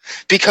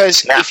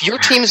 Because if your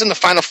team's in the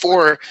Final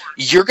Four,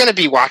 you're going to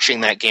be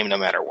watching that game no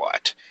matter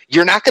what.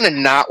 You're not going to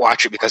not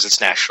watch it because it's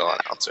national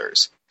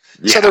announcers.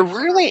 Yeah. So they're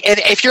really,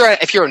 and if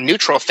you're a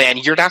neutral fan,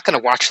 you're not going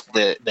to watch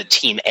the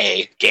Team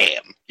A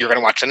game. You're going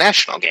to watch the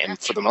national game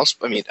for the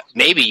most. I mean,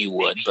 maybe you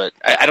would, but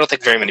I don't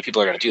think very many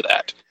people are going to do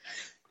that.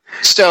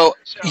 So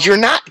you're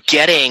not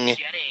getting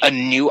a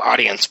new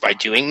audience by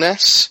doing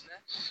this,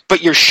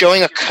 but you're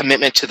showing a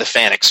commitment to the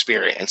fan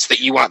experience that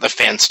you want the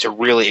fans to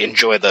really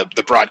enjoy the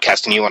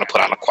broadcast, and you want to put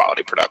on a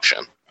quality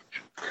production.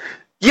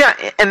 Yeah,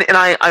 and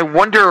I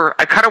wonder,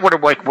 I kind of wonder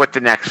what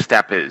the next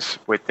step is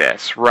with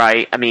this,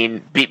 right? I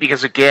mean,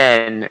 because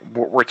again,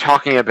 we're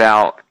talking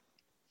about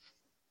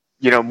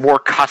more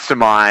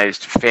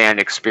customized fan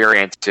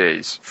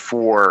experiences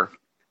for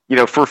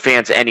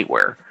fans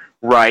anywhere.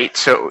 Right,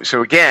 so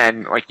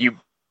again,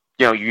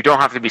 you don't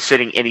have to be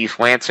sitting in East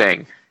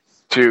Lansing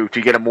to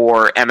get a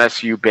more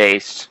MSU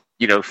based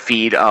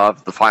feed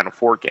of the Final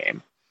Four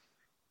game,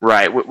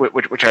 right?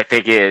 Which I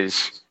think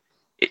is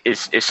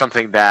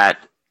something that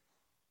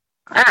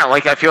I don't know.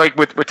 Like I feel like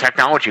with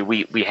technology,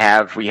 we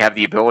have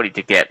the ability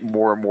to get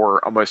more and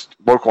more almost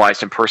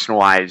localized and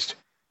personalized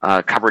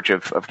coverage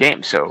of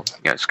games. So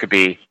this could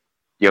be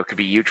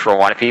huge for a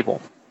lot of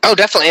people. Oh,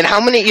 definitely. And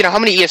how many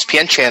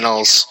ESPN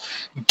channels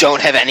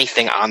don't have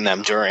anything on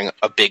them during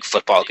a big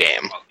football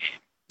game?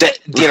 That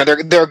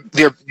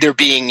they're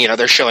being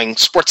they're showing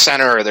Sports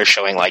Center or they're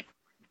showing like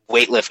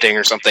weightlifting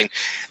or something.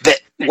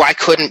 That why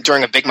couldn't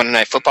during a big Monday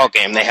Night Football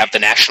game they have the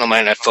National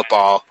Monday Night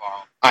Football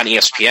on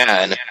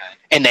ESPN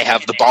and they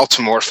have the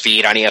Baltimore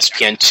feed on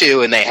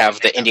ESPN2 and they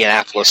have the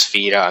Indianapolis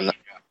feed on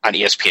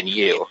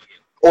ESPNU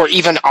or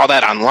even all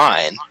that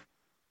online.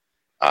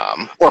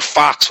 Or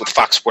Fox with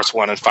Fox Sports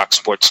 1 and Fox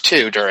Sports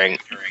 2 during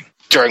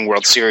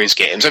World Series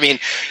games. I mean,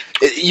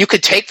 you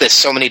could take this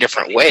so many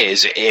different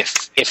ways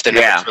if the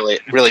networks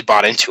really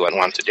bought into it and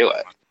wanted to do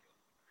it.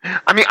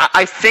 I mean,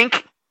 I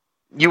think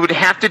you would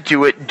have to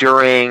do it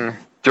during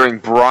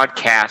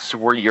broadcasts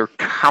where you're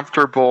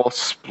comfortable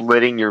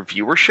splitting your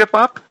viewership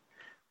up.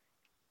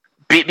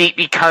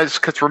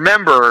 Because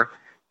remember,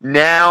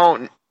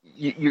 now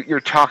you're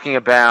talking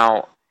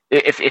about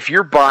if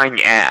you're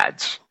buying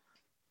ads,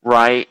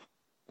 right?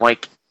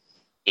 Like,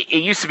 it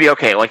used to be,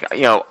 okay, like,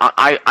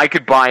 I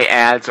could buy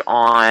ads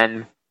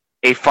on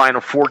a Final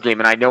Four game,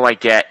 and I know I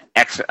get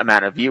X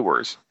amount of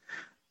viewers.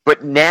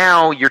 But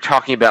now you're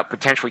talking about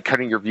potentially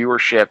cutting your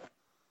viewership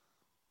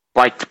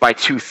by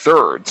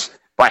 2/3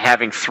 by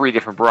having 3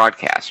 different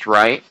broadcasts,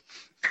 right?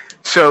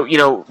 So,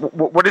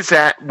 what does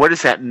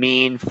that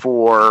mean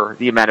for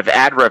the amount of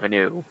ad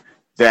revenue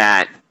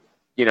that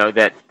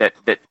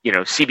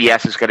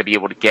CBS is going to be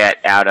able to get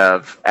out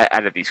of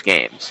these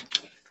games?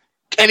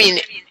 I mean,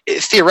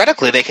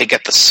 theoretically, they could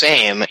get the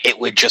same. It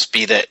would just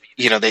be that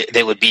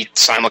they would be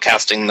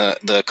simulcasting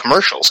the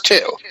commercials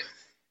too.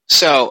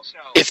 So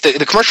if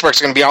the commercial breaks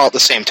are going to be all at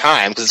the same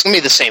time, because it's going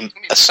to be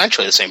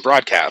essentially the same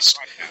broadcast.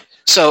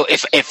 So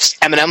if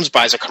M&M's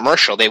buys a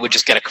commercial, they would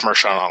just get a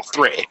commercial on all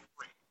 3.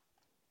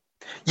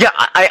 Yeah,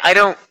 I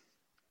don't.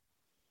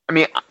 I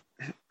mean,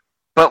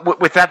 but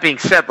with that being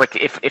said, like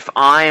if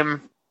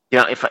I'm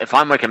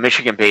like a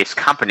Michigan-based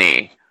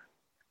company.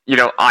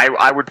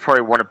 I would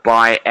probably want to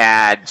buy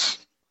ads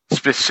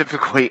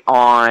specifically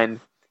on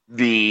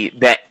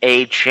that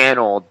A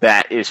channel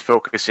that is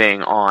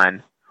focusing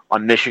on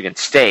Michigan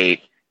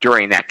State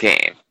during that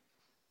game,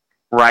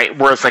 right?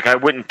 Whereas, like, I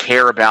wouldn't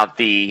care about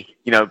the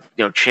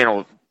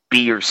channel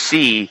B or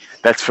C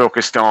that's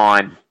focused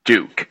on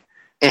Duke,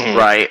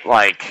 right?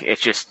 Like,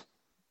 it's just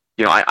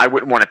I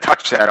wouldn't want to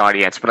touch that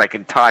audience, but I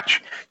can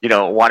touch a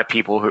lot of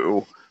people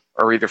who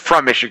are either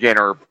from Michigan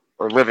or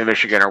live in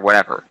Michigan or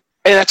whatever.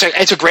 And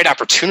it's a great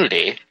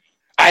opportunity.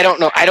 I don't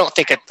know if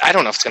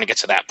it's going to get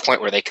to that point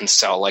where they can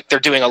sell, like, they're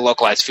doing a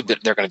localized food,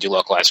 but they're going to do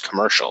localized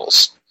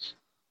commercials.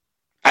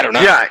 I don't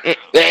know. Yeah,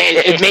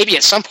 it may be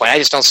at some point. I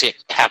just don't see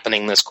it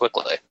happening this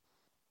quickly.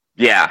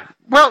 Yeah.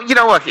 Well,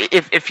 look,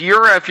 if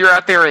you're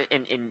out there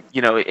and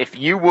if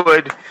you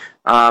would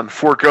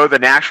forego the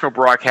national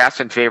broadcast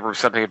in favor of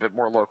something a bit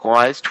more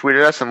localized, tweet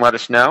at us and let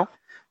us know.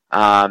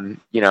 Put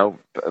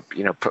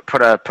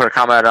a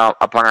comment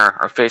up on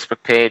our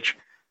Facebook page.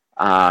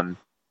 And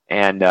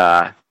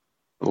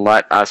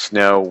let us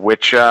know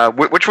which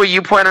way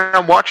you plan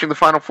on watching the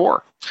Final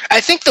Four. I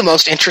think the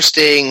most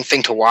interesting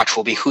thing to watch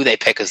will be who they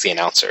pick as the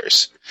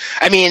announcers.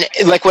 I mean,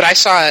 like what I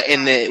saw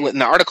in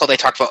the article, they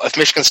talked about if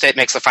Michigan State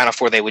makes the Final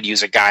Four, they would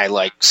use a guy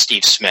like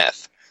Steve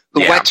Smith,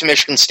 who went to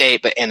Michigan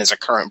State and is a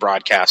current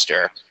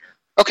broadcaster.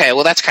 Okay,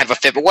 well, that's kind of a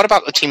fit. But what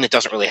about a team that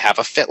doesn't really have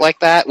a fit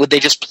like that? Would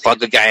they just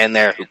plug a guy in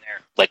there who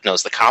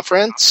knows the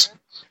conference?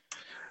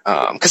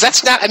 Because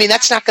that's not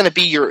going to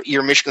be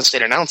your Michigan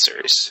State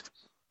announcers.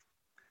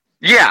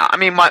 Yeah, I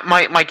mean,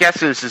 my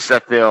guess is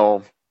that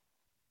they'll,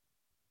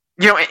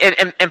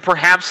 and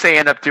perhaps they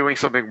end up doing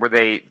something where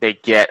they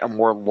get a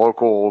more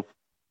local,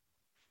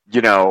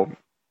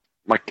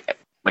 like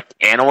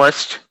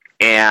analyst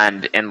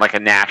and like a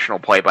national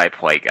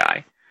play-by-play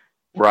guy,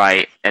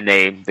 right? And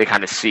they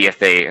kind of see if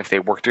they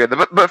work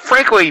together. But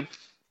frankly,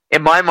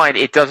 in my mind,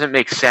 it doesn't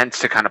make sense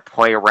to kind of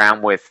play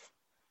around with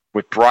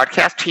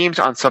broadcast teams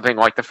on something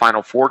like the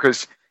Final Four,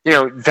 because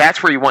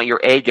that's where you want your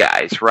A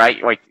guys,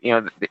 right? Like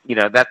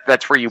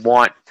that's where you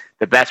want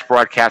the best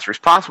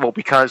broadcasters possible,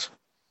 because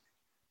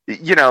a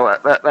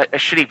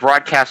shitty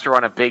broadcaster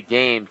on a big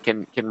game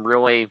can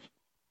really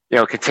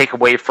can take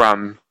away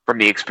from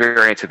the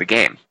experience of the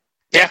game.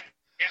 Yeah.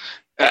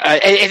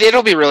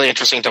 It'll be really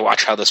interesting to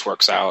watch how this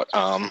works out.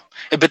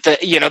 But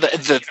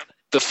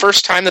the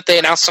first time that they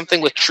announced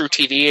something with True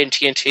TV and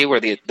TNT, where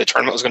the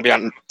tournament was going to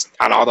be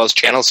on all those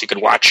channels, so you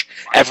could watch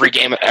every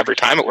game at every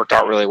time, it worked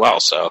out really well.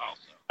 So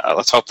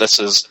let's hope this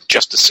is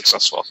just as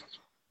successful.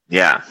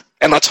 Yeah,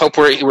 and let's hope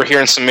we're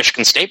hearing some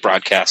Michigan State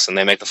broadcasts and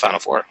they make the Final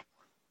Four.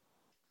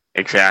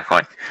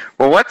 Exactly.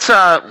 Well,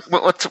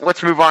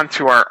 let's move on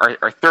to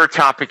our third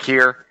topic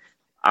here.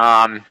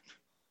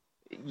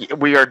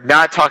 we are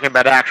not talking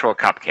about actual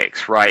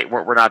cupcakes, right?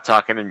 We're not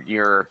talking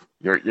your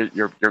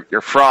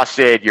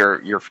frosted,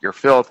 your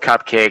filled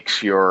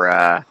cupcakes,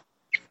 your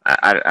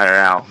I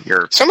don't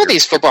know. Some of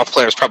these football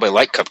players probably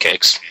like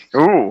cupcakes.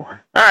 Ooh, all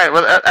right.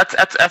 Well,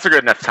 that's a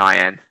good enough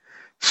tie-in.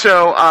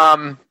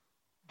 So,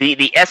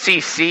 the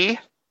SEC,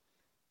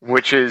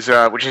 which is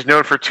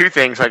known for two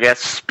things, I guess: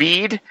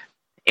 speed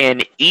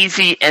and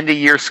easy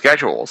end-of-year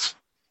schedules.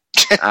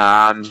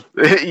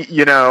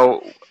 You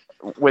know,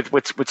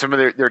 with some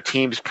of their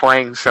teams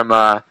playing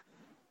some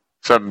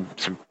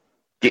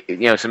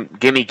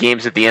gimme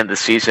games at the end of the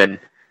season.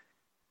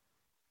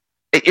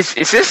 Is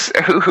this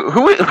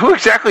who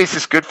exactly is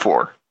this good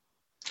for?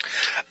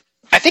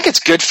 I think it's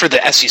good for the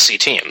SEC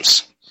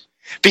teams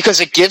because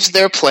it gives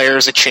their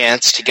players a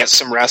chance to get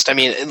some rest. I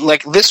mean,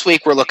 like this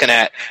week we're looking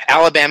at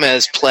Alabama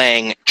is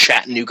playing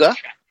Chattanooga,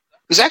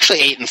 who's actually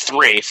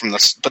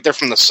 8-3 but they're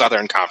from the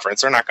Southern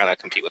Conference. They're not going to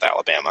compete with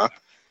Alabama.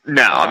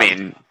 No, I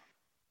mean,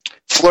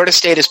 Florida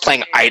State is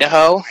playing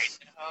Idaho.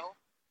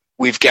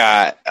 We've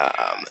got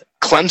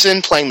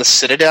Clemson playing the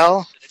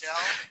Citadel.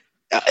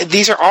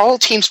 These are all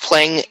teams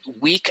playing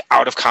weak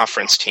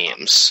out-of-conference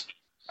teams.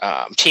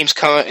 Teams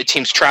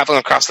traveling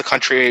across the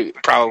country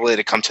probably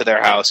to come to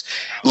their house.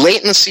 Late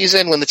in the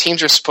season when the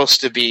teams are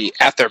supposed to be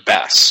at their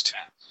best.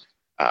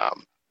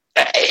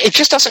 It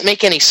just doesn't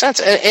make any sense.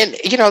 And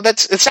you know,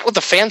 it's not what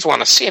the fans want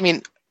to see. I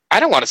mean,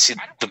 I don't want to see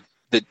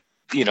the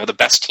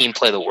best team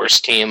play the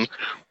worst team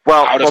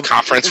out of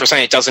conference for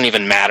something it doesn't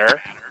even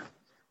matter.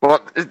 Well,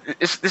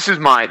 this is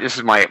my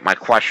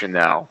question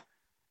though.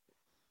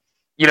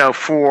 You know,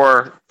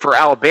 for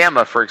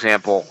Alabama, for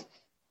example,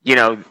 you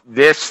know,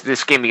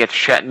 this game against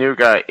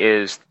Chattanooga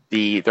is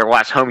their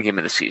last home game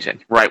of the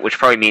season, right? Which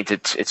probably means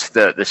it's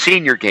the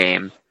senior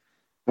game,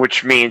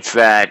 which means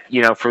that,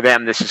 you know, for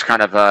them this is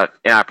kind of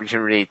an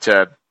opportunity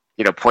to,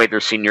 you know, play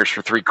their seniors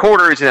for 3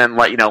 quarters and then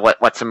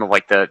let some of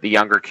like the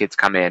younger kids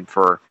come in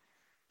for,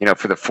 you know,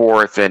 for the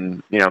fourth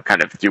and, you know,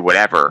 kind of do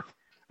whatever.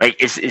 Like,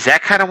 is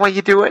that kind of why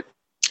you do it?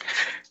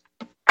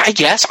 I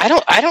guess I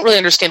don't really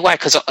understand why,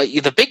 because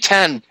the Big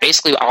Ten,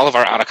 basically all of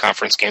our out of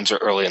conference games are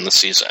early in the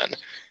season,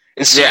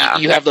 and so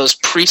you have those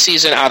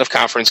preseason out of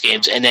conference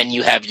games, and then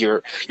you have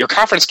your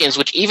conference games,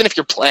 which even if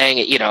you're playing,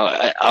 you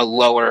know, a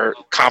lower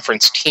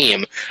conference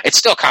team, it's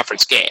still a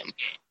conference game.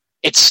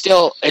 It's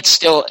still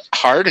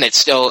hard, and it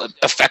still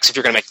affects if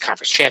you're going to make the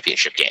conference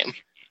championship game.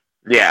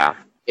 Yeah.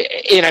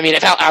 And I mean,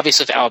 if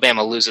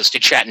Alabama loses to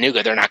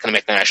Chattanooga, they're not going to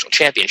make the national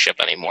championship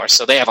anymore,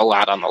 so they have a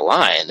lot on the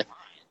line.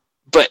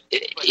 But,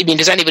 I mean,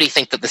 does anybody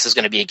think that this is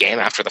going to be a game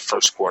after the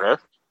first quarter?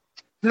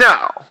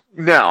 No.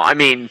 I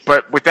mean,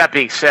 but with that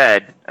being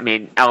said, I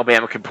mean,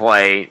 Alabama can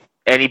play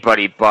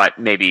anybody but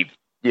maybe,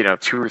 you know,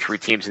 2 or 3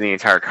 teams in the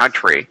entire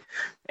country,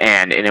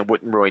 and it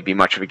wouldn't really be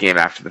much of a game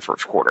after the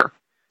first quarter.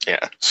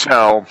 Yeah.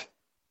 So,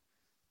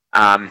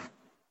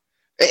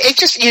 it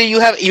just, you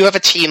have a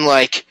team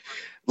like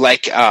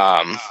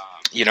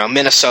you know,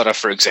 Minnesota,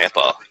 for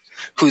example,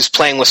 who's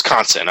playing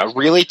Wisconsin, a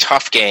really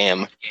tough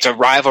game. It's a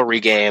rivalry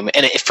game,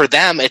 and for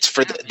them, it's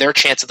for their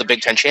chance at the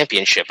Big Ten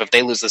championship. If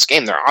they lose this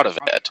game, they're out of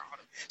it.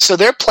 So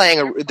they're playing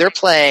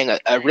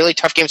a really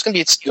tough game. It's going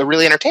to be a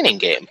really entertaining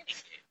game.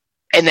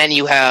 And then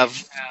you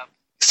have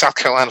South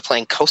Carolina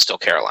playing Coastal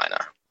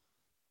Carolina.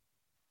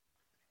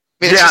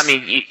 I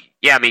mean,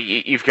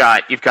 you've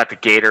got the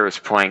Gators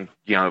playing.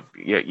 You know,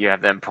 you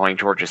have them playing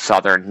Georgia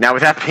Southern. Now,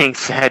 with that being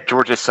said,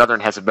 Georgia Southern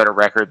has a better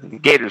record than the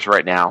Gators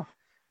right now.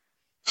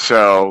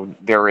 So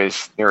there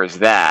is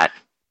that,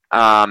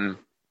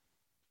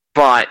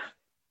 but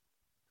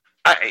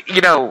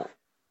you know,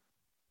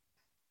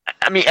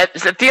 I mean, at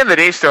the end of the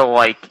day, still,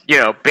 like, you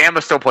know,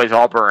 Bama still plays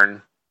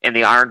Auburn in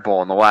the Iron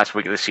Bowl in the last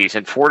week of the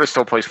season. Florida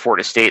still plays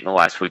Florida State in the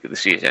last week of the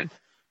season.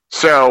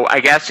 So I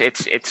guess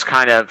it's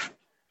kind of,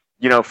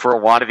 you know, for a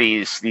lot of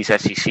these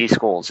SEC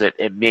schools,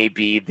 it may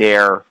be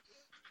their,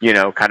 you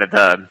know, kind of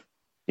the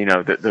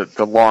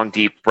long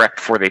deep breath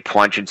before they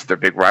plunge into their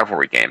big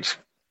rivalry games.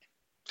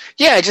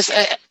 Yeah,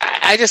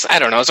 I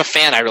don't know. As a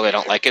fan, I really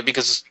don't like it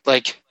because,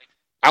 like,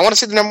 I want to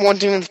see the number 1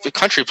 team in the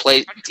country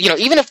play. You know,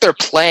 even if they're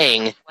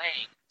playing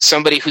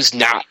somebody who's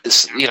not,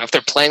 you know, if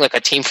they're playing like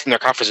a team from their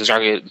conference who's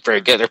already very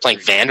good, they're playing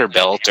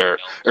Vanderbilt or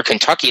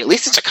Kentucky. At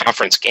least it's a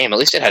conference game. At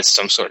least it has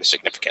some sort of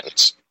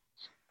significance.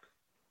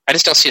 I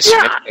just don't see a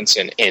significance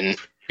in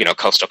you know,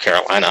 Coastal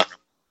Carolina.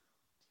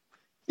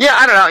 Yeah,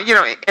 I don't know. You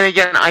know, and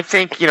again, I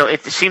think, you know,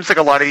 it seems like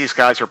a lot of these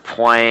guys are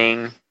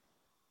playing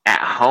at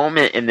home,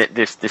 and that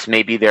this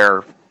may be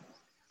their.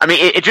 I mean,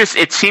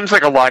 it seems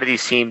like a lot of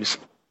these teams,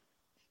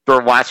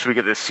 their last week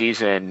of the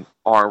season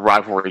are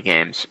rivalry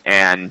games,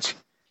 and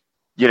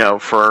you know,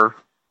 for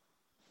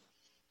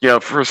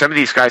some of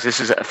these guys, this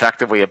is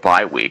effectively a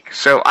bye week.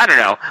 So I don't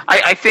know.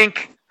 I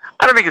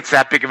don't think it's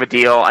that big of a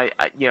deal.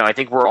 I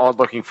think we're all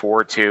looking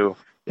forward to, you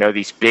know,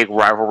 these big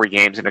rivalry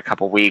games in a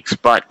couple weeks,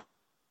 but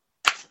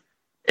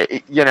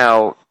you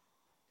know.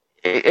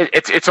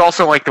 It's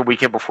also like the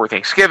weekend before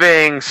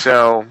Thanksgiving,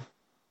 so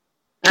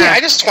yeah. I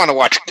just want to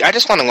watch good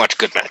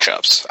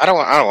matchups. I don't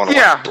want to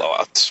watch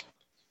blowouts.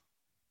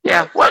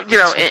 Yeah, well,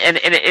 and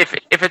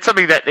if it's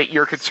something that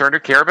you're concerned or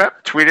care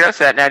about, tweet us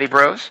at Natty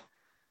Bros,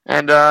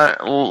 and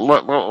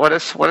let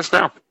us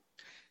know.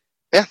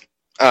 Yeah,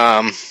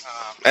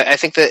 I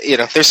think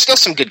that there's still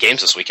some good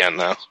games this weekend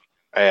though.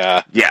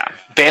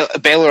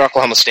 Baylor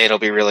Oklahoma State will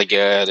be really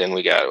good, and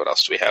we got what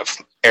else do we have?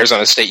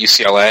 Arizona State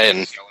UCLA,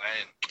 and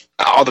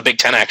all the Big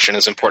Ten action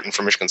is important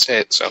for Michigan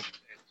State. So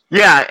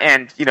yeah,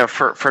 and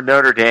for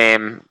Notre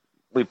Dame,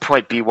 we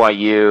played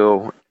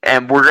BYU.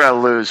 And we're going to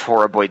lose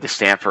horribly to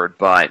Stanford,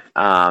 but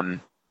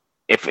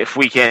if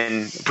we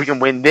can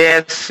win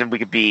this and we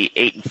could be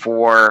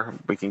 8-4,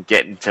 we can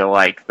get into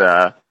like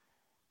the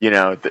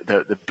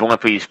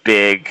Blimpies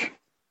Big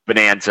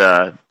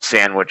Bonanza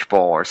Sandwich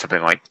Bowl or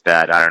something like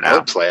that. I don't know. I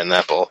would play in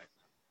that bowl.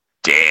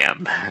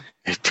 Damn.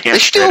 They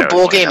should do a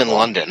bowl game in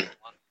London.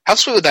 How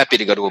sweet would that be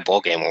to go to a bowl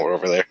game while we're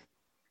over there?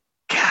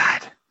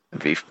 God,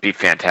 it'd be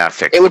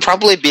fantastic. It would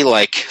probably be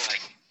like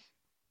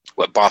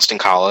Boston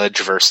College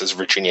versus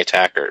Virginia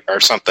Tech or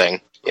something,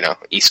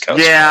 East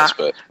Coast. Yeah,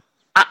 but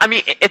I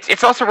mean,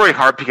 it's also really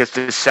hard because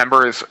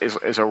December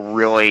is a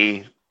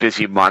really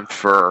busy month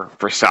for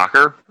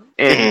soccer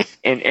in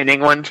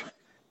England,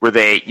 where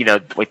they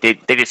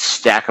they just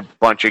stack a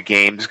bunch of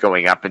games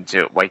going up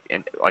into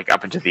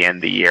up into the end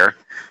of the year.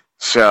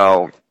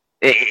 So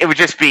it would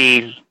just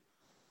be,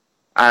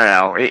 I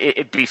don't know,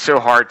 it'd be so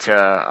hard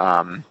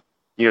to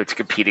to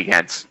compete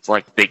against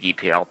like big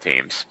EPL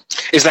teams.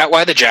 Is that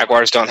why the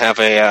Jaguars don't have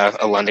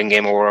a London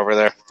game while we're over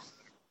there?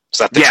 Is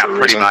that the true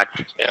pretty reason?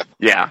 much.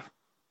 Yeah,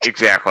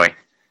 exactly.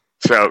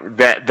 So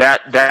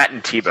that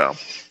and Tebow.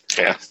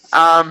 Yeah.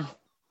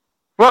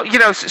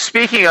 Well,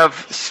 speaking of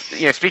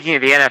the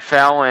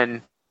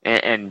NFL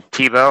and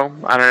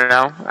Tebow, I don't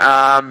know.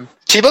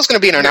 Tebow's going to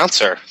be an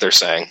announcer. They're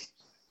saying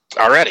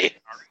already.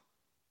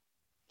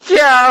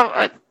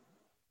 Yeah,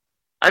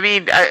 I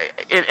mean, I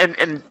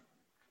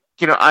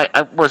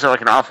was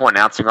like an awful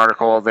announcing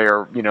article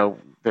there.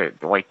 They're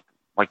like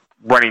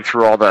running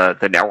through all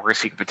the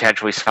networks he could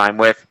potentially sign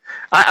with.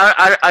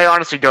 I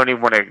honestly don't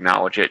even want to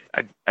acknowledge it.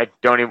 I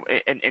don't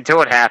even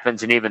until it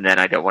happens, and even then,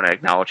 I don't want to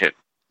acknowledge it.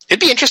 It'd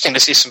be interesting to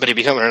see somebody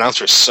become an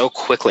announcer so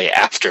quickly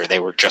after they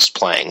were just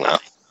playing, though.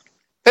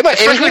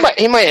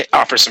 He might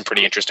offer some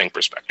pretty interesting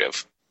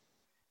perspective,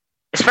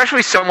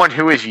 especially someone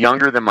who is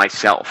younger than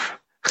myself.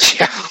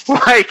 Yeah,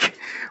 like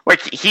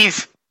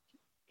he's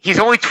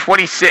only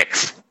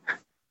 26.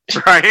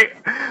 Right?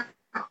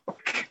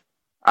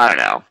 I don't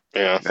know.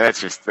 Yeah. That's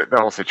just the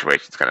whole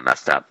situation's kind of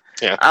messed up.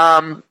 Yeah.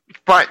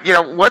 But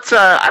let's.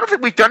 I don't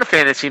think we've done a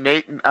fantasy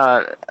mainstay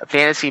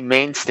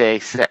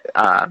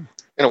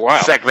in a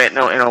while segment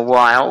in a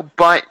while.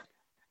 But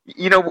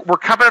we're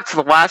coming up to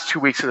the last 2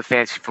 weeks of the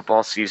fantasy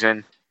football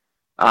season.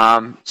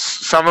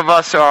 Some of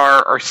us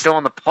are still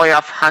in the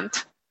playoff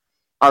hunt.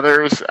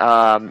 Others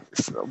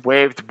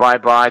waved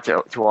bye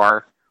to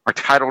our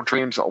title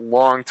dreams a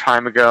long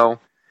time ago.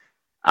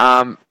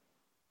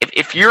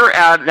 If you're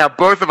out now,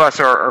 both of us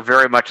are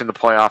very much in the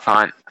playoff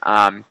hunt.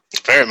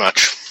 Very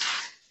much.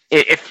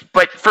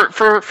 But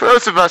for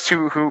those of us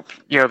who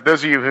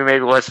those of you who may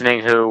be listening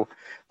who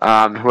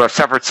have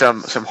suffered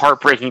some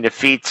heartbreaking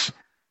defeats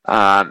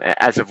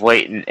as of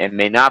late and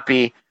may not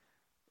be,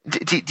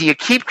 do you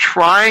keep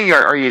trying,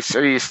 or are you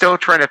still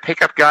trying to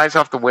pick up guys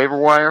off the waiver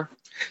wire?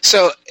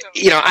 So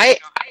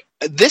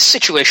this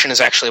situation is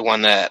actually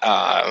one that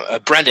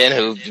Brendan,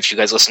 who, if you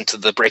guys listen to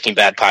the Breaking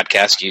Bad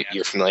podcast,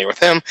 you're familiar with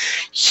him.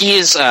 He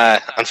is,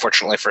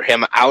 unfortunately for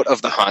him, out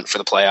of the hunt for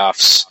the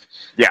playoffs.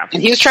 Yeah.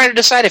 And he was trying to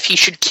decide if he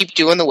should keep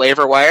doing the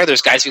waiver wire.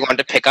 There's guys he wanted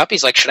to pick up.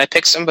 He's like, should I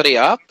pick somebody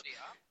up?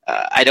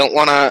 I don't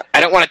want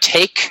to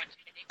take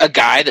a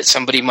guy that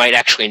somebody might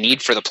actually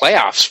need for the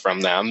playoffs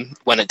from them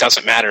when it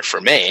doesn't matter for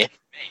me.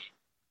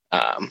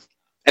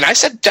 And I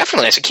said,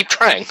 definitely. I said, keep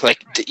trying.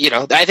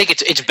 I think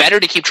it's better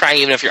to keep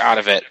trying even if you're out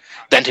of it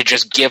than to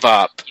just give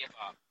up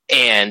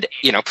and,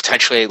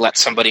 potentially let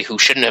somebody who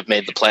shouldn't have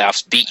made the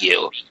playoffs beat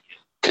you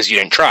because you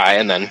didn't try,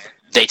 and then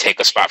they take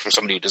a spot from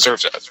somebody who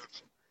deserves it.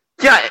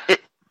 Yeah,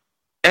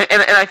 and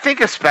I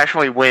think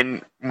especially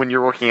when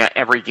you're looking at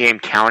every game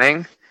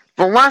counting,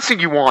 the last thing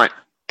you want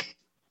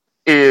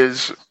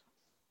is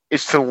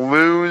to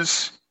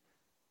lose,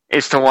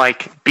 is to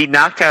be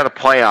knocked out of the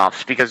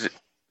playoffs because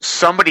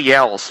somebody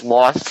else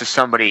lost to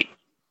somebody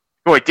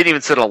who didn't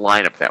even sit a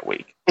lineup that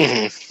week.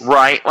 Mm-hmm.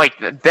 Right?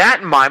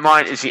 That in my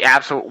mind is the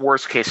absolute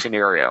worst case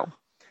scenario.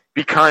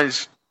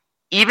 Because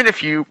even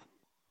if you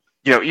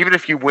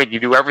win, you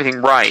do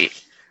everything right,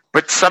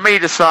 but somebody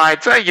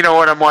decides, hey, you know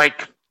what, I'm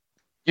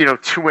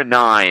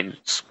 2-9,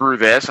 screw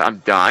this, I'm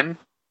done.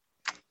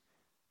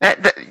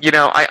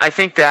 I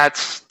think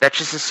that's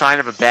just a sign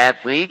of a bad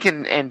league,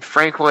 and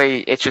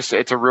frankly, it's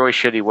a really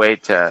shitty way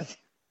to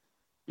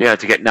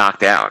get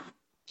knocked out.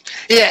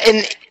 Yeah,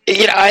 and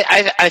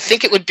I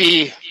think it would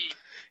be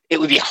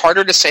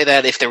harder to say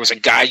that if there was a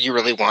guy you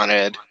really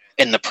wanted,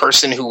 and the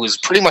person who was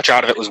pretty much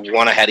out of it was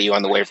one ahead of you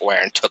on the waiver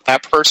wire and took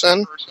that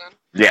person.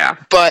 Yeah,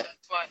 but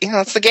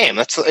that's the game.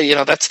 That's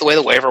the way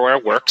the waiver wire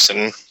works,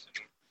 and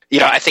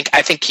I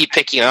think keep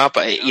picking up.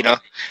 So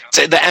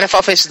the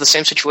NFL faces the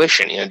same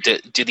situation.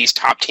 Do these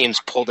top teams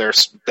pull their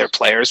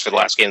players for the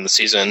last game of the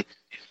season,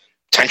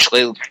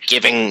 potentially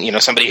giving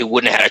somebody who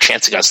wouldn't have had a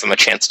chance against them a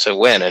chance to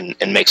win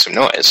and make some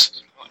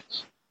noise?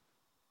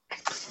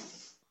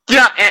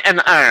 Yeah,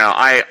 and I don't know.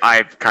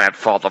 I kind of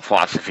follow the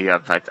philosophy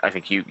of I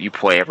think you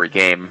play every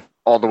game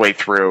all the way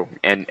through,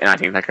 and I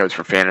think that goes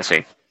for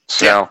fantasy.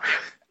 So. Yeah.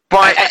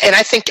 But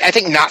I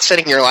think not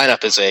setting your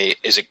lineup is a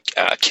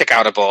kick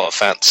outable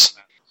offense.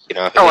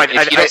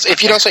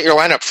 If you don't set your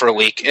lineup for a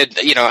week,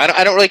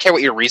 I don't really care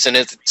what your reason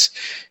is.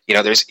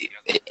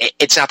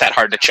 It's not that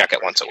hard to check it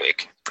once a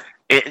week.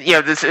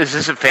 This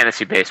isn't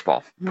fantasy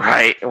baseball,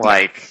 right?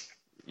 Like,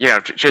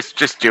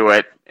 just do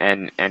it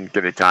and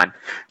get it done.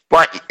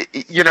 But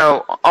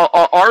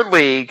our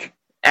league,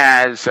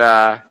 as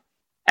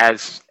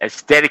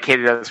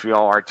dedicated as we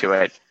all are to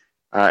it.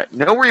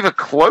 Nowhere even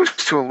close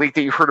to a league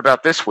that you heard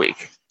about this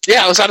week.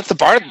 Yeah, I was out at the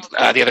bar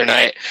the other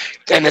night,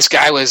 and this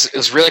guy was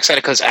really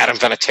excited because Adam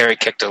Vinatieri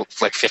kicked a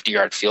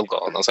 50-yard field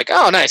goal, and I was like,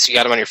 "Oh, nice! You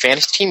got him on your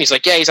fantasy team?" He's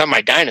like, "Yeah, he's on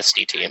my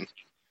dynasty team."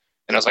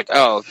 And I was like,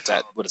 "Oh,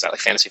 what is that like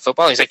fantasy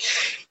football?" And he's like,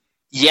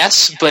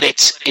 "Yes, but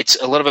it's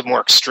a little bit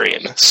more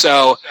extreme."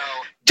 So,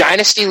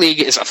 Dynasty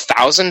League is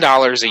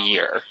 $1,000 a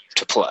year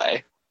to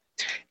play,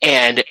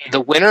 and the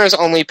winner is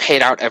only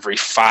paid out every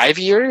 5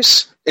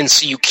 years. And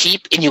so you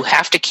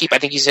have to keep, I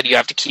think you said you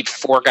have to keep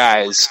 4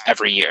 guys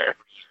every year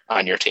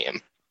on your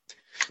team.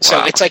 So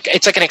wow. It's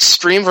like an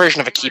extreme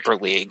version of a keeper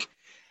league.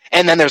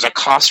 And then there's a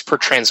cost per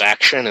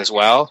transaction as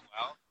well.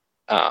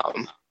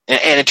 So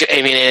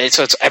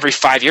it's every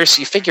 5 years. So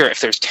you figure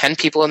if there's 10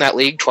 people in that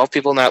league, 12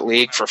 people in that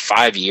league for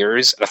 5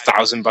 years at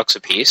 $1,000 a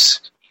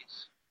piece.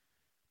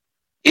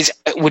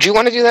 Would you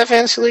want to do that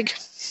fantasy league?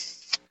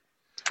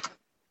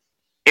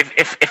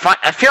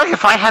 I feel like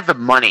if I had the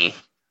money,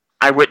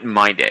 I wouldn't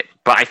mind it,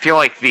 but I feel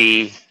like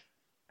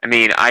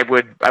I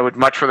would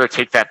much rather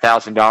take that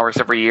 $1,000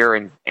 every year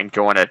and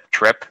go on a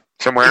trip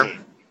somewhere,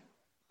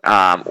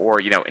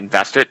 or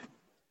invest it.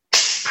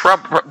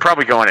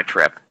 Probably go on a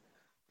trip.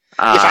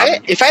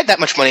 If I had that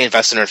much money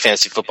invested in a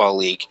fantasy football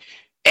league,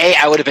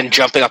 I would have been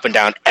jumping up and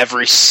down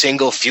every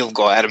single field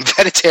goal Adam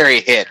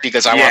Vinatieri hit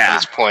because I want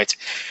those points,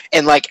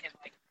 and I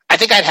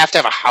think I'd have to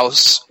have a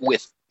house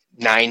with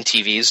 9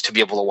 TVs to be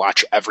able to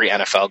watch every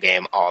NFL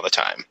game all the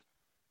time.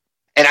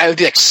 And I would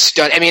be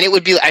stunned. I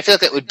feel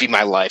like that would be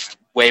my life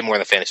way more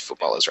than fantasy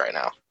football is right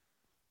now.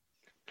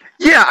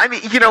 Yeah,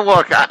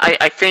 look,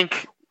 I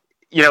think,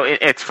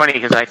 it's funny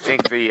because I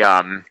think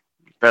the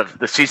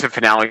season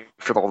finale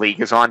for the league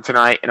is on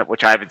tonight,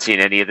 which I haven't seen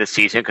any of this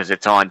season because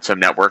it's on some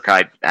network.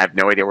 I have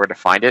no idea where to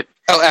find it.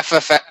 Oh,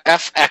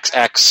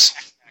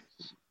 FXX.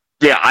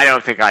 Yeah, I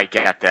don't think I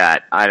get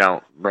that. I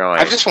don't really.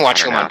 I've just been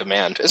watching them on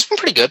demand. It's been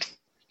pretty good.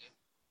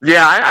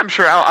 Yeah, I'm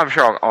sure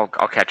I'll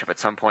catch up at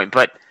some point,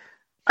 but.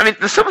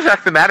 The simple fact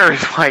of the matter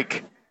is,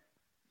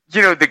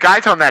 the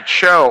guys on that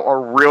show are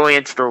really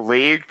into their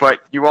league, but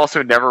you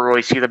also never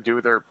really see them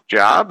do their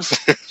jobs.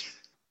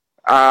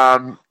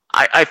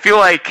 I feel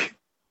like,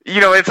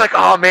 it's like,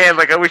 oh man,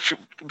 I wish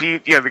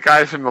the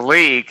guys in the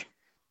league.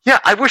 Yeah,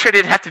 I wish I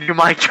didn't have to do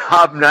my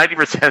job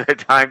 90% of the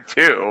time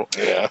too.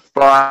 Yeah.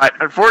 But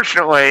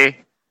unfortunately,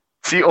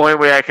 it's the only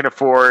way I can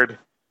afford,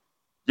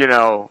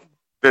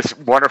 this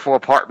wonderful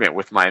apartment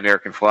with my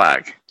American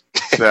flag.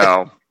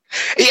 So.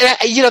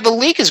 Yeah, the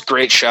league is a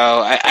great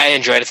show. I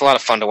enjoyed it. It's a lot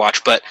of fun to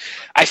watch. But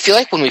I feel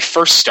like when we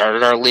first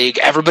started our league,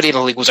 everybody in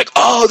the league was like,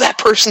 "Oh, that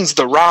person's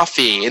the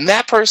Rafi, and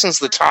that person's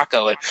the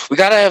Taco, and we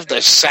gotta have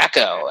the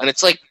Sacco." And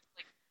it's like,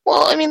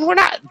 well, we're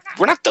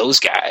not those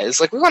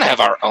guys. We want to have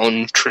our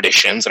own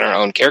traditions and our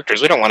own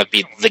characters. We don't want to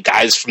be the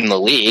guys from the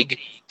league.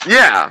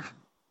 Yeah.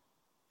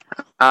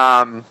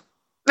 No,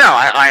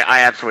 I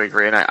absolutely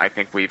agree, and I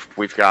think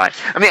we've got.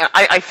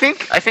 I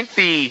think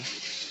the.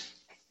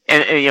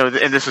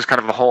 And this is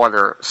kind of a whole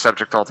other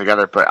subject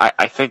altogether, but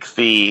I think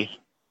the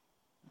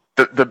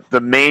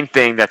main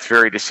thing that's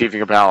very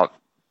deceiving about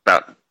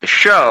the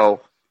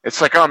show,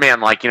 it's like, oh man,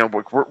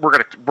 we're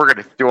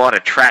gonna do a lot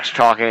of trash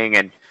talking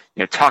and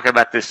talk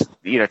about this,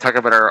 talk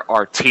about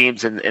our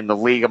teams in the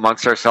league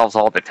amongst ourselves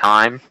all the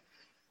time.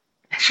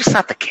 It's just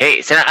not the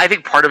case, and I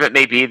think part of it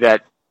may be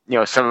that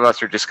some of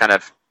us are just kind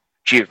of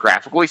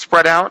geographically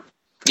spread out.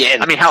 Yeah,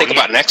 and think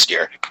about next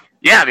year.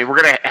 Yeah,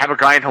 we're going to have a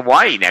guy in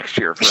Hawaii next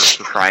year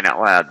for crying out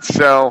loud.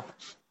 So,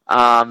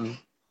 I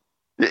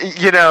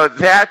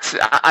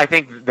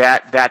think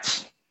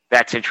that's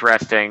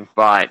interesting.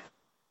 But,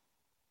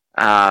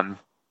 I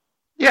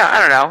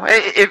don't know.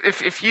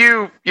 If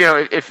you're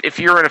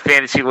in a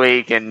fantasy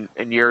league and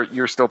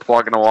you're still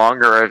plugging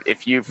along, or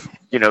if you've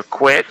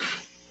quit,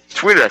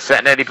 tweet us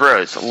at Netty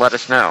Bros. Let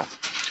us know.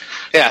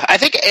 Yeah, I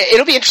think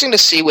it'll be interesting to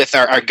see with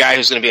our guy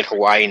who's going to be in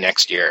Hawaii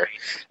next year.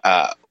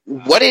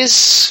 What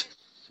does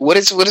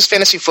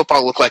fantasy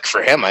football look like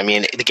for him?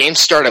 The games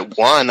start at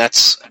 1.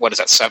 That's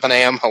 7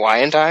 a.m.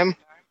 Hawaiian time?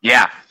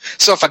 Yeah.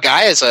 So if a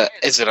guy is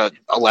an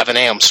 11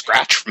 a.m.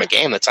 scratch from a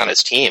game that's on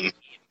his team,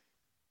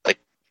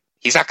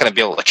 he's not going to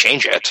be able to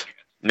change it.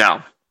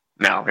 No.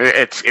 No,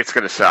 it's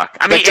going to suck.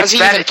 I mean, is he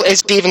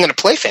even going to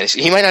play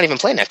fantasy? He might not even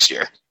play next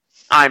year.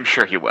 I'm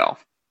sure he will.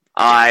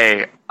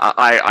 I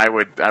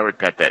would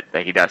bet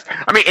that he does.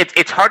 I mean,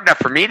 it's hard enough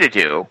for me to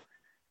do.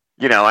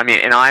 I mean,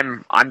 and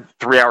I'm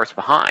 3 hours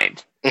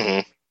behind.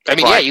 Mm-hmm. I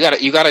mean,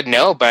 you got to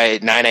know by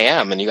 9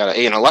 a.m. and you got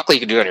to, luckily you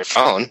can do it on your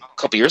phone. A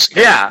couple years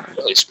ago, yeah,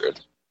 really screwed.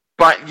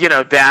 But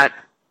that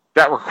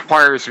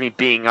requires me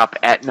being up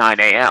at 9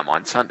 a.m.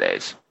 on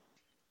Sundays,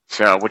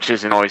 so which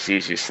isn't always the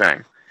easiest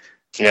thing.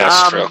 Yeah,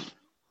 that's true.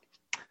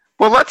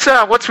 Well,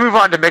 let's move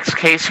on to mixed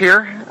case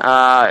here.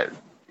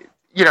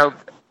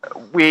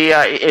 We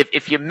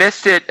if you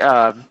missed it.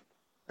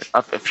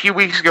 A few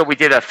weeks ago, we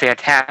did a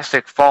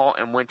fantastic fall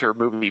and winter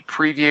movie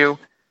preview.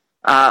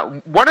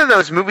 One of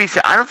those movies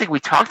that I don't think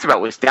we talked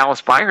about was Dallas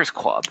Buyers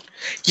Club.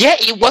 Yeah,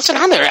 it wasn't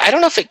on there. I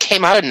don't know if it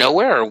came out of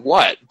nowhere or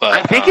what, but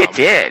I think it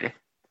did.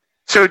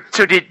 So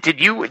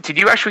did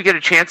you actually get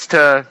a chance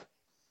to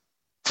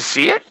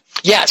see it?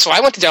 Yeah, so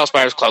I went to Dallas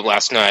Buyers Club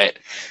last night.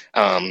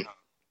 And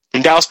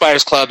Dallas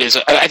Buyers Club is,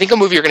 I think, a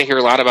movie you're going to hear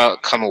a lot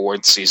about come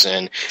awards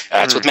season.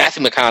 It's with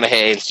Matthew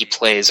McConaughey, and he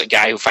plays a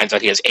guy who finds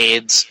out he has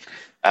AIDS.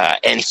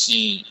 And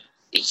he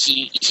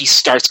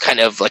starts kind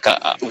of like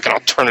an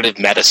alternative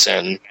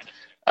medicine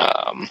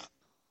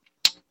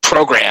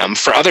program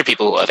for other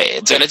people who have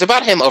AIDS, and it's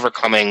about him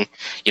overcoming,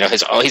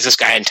 he's this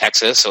guy in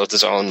Texas, so it's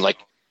his own like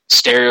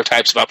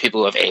stereotypes about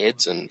people who have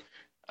AIDS and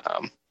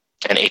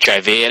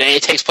HIV, and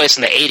it takes place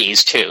in the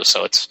 80s too,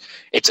 so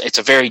it's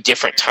a very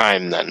different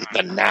time than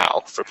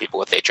now for people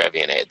with HIV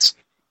and AIDS.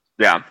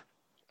 Yeah.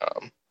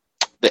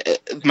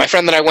 My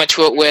friend that I went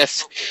to it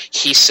with,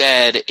 he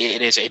said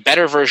it is a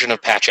better version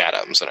of Patch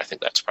Adams, and I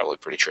think that's probably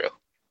pretty true.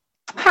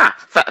 Huh.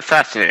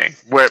 Fascinating.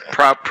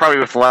 Probably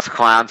with less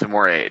clowns and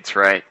more AIDS,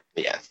 right?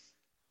 Yeah,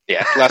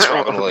 less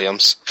Robin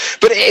Williams.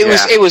 But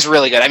it was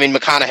really good. I mean,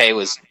 McConaughey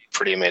was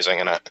pretty amazing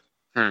in it.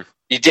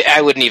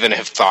 I wouldn't even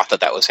have thought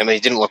that was him. He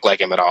didn't look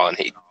like him at all, and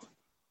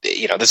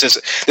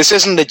this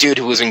isn't the dude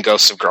who was in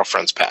Ghosts of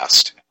Girlfriends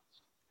Past.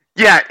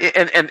 Yeah,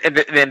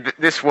 and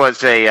this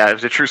was it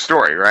was a true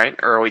story, right?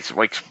 Or at least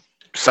like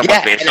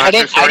somewhat based on a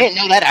true story. I didn't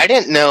know that. I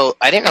didn't know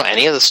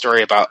any of the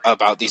story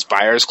about these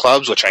buyers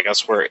clubs, which I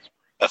guess were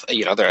a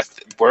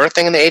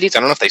thing in the 80s. I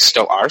don't know if they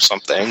still are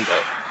something,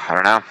 but I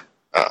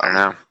don't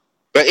know.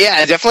 But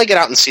yeah, definitely get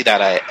out and see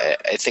that.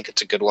 I think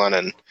it's a good one,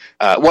 and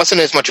it wasn't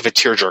as much of a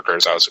tearjerker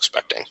as I was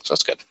expecting, so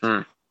that's good.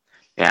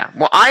 Yeah.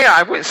 Well,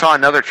 I went and saw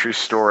another true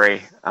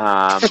story,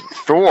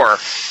 Thor.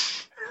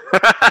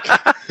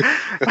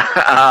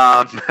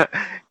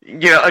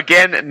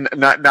 Again,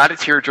 not a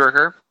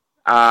tearjerker,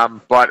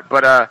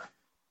 but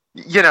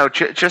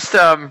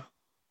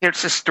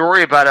it's a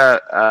story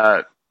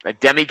about a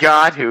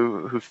demigod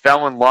who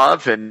fell in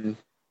love and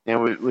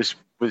was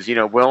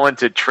willing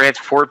to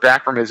transport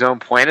back from his own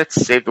planet to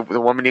save the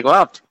woman he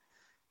loved.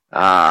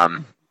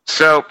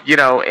 So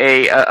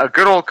a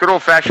good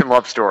old fashioned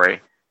love story.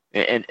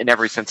 In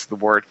every sense of the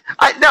word,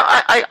 I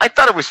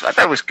thought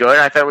it was good.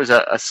 I thought it was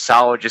a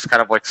solid, just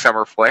kind of like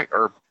summer flick,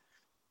 or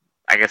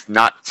I guess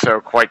not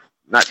quite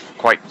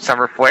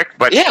summer flick,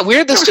 but yeah,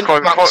 weird. This didn't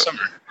come out in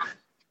summer.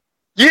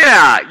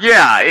 Yeah.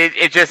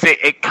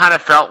 It kind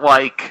of felt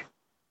like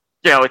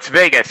it's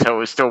Vegas, so it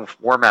was still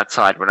warm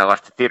outside when I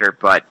left the theater,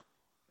 but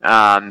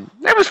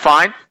it was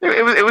fine.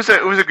 It was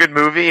a good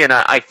movie, and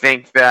I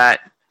think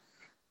that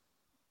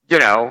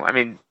I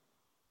mean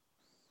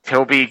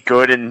he'll be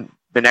good in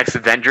the next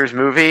Avengers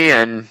movie,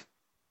 and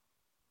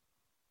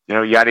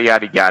yada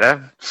yada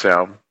yada.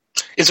 So,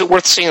 is it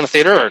worth seeing in the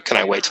theater, or can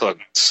I wait till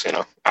it's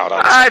out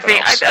on? I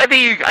think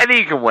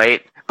you can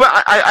wait, but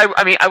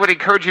I mean I would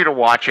encourage you to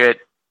watch it,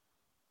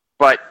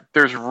 but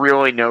there's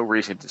really no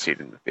reason to see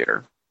it in the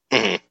theater.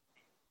 Mm-hmm.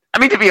 I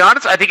mean, to be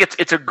honest, I think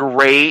it's a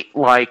great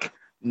like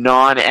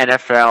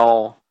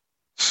non-NFL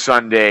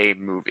Sunday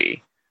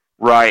movie.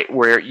 Right,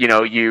 where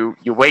you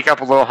wake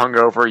up a little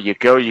hungover, you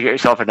get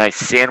yourself a nice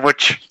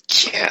sandwich.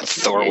 Yeah,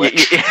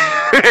 Thorwich.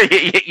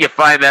 You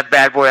find that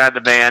bad boy on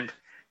demand.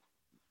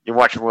 You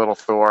watch a little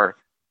Thor.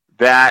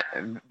 That's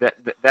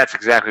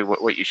exactly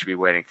what you should be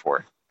waiting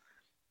for.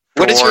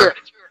 What is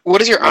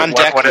your on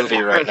deck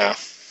movie right now?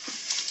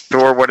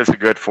 Thor, what is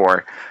it good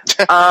for?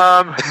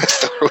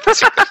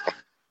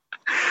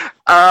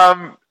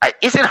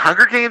 Isn't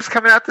Hunger Games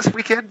coming out this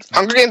weekend?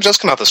 Hunger Games does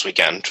come out this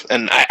weekend,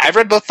 and I've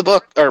read both the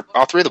book, or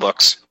all three of the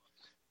books.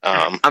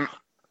 Well,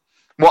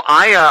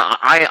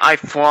 I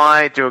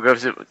fly to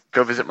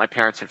go visit my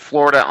parents in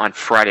Florida on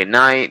Friday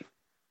night.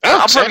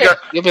 Oh,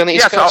 you'll be on the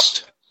East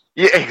Coast.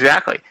 Yeah,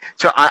 exactly.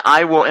 So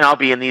I will, and I'll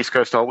be in the East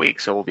Coast all week,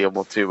 so we'll be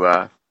able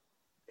to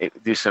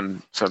do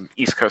some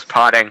East Coast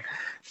potting.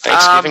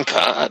 Thanksgiving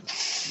pod.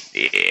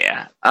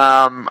 Yeah.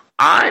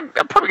 I'm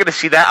probably going to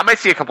see that. I might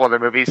see a couple other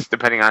movies,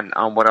 depending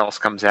on what else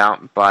comes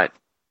out. But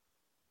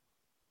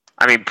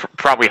I mean,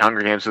 probably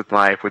Hunger Games with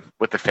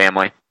the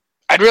family.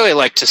 I'd really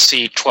like to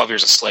see 12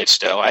 Years a Slave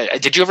still.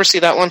 Did you ever see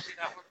that one?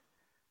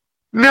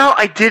 No,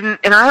 I didn't,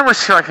 and I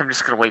almost feel like I'm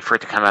just going to wait for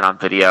it to come out on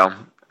video.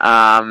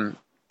 From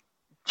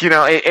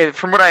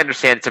what I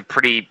understand, it's a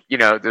pretty,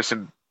 there's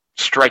some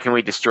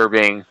strikingly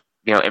disturbing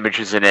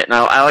images in it. And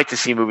I like to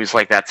see movies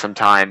like that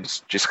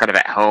sometimes, just kind of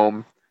at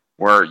home,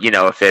 where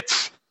if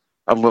it's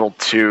a little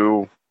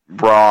too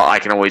raw, I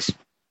can always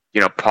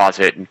pause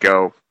it and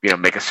go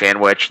make a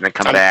sandwich and then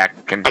come back.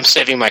 I'm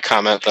saving my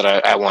comment that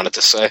I wanted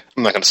to say.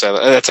 I'm not going to say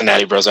that. That's a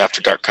Natty Bros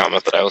After Dark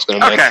comment that I was going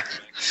to make. Okay,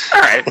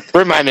 all right.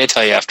 Remind me to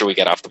tell you after we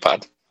get off the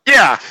pod.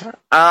 Yeah.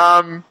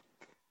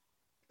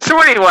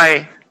 So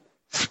anyway,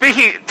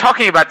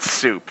 talking about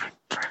soup.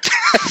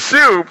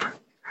 Soup,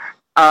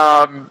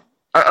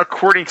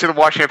 according to the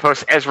Washington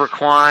Post, Ezra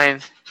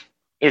Klein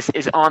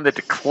is on the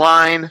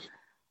decline.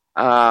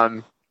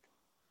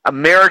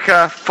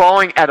 America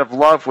falling out of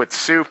love with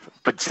soup,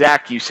 but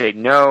Zach, you say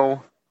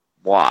no.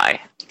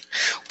 Why?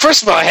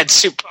 First of all, I had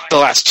soup the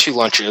last 2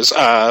 lunches.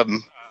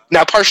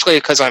 Now, partially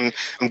because I'm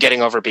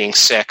getting over being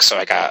sick, so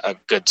I got a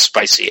good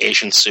spicy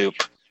Asian soup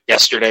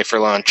yesterday for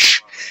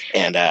lunch,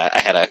 and I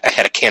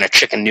had a can of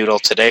chicken noodle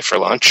today for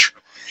lunch.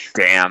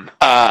 Damn.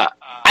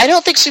 I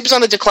don't think soup is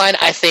on the decline.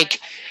 I think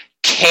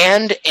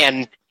canned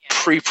and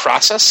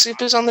pre-processed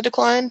soup is on the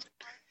decline,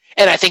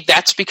 and I think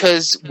that's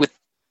because with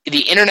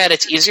the internet,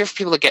 it's easier for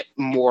people to get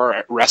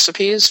more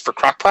recipes for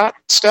crockpot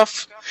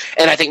stuff,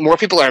 and I think more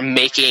people are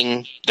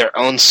making their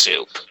own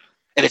soup,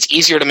 and it's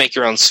easier to make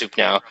your own soup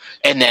now,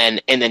 and then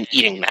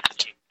eating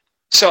that.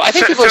 So I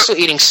think people are still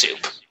eating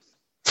soup.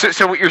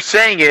 So what you're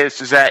saying is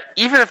that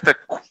even if the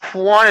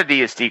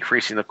quantity is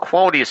decreasing, the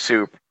quality of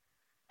soup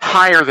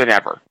higher than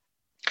ever.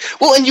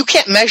 Well, and you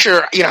can't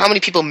measure, how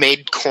many people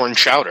made corn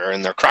chowder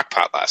in their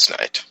crockpot last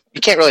night. You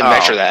can't really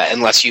measure that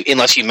unless you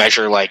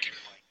measure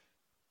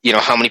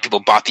how many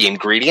people bought the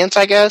ingredients,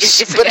 I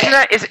guess.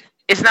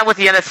 Isn't that what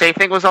the NSA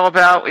thing was all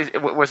about?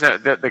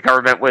 Wasn't it the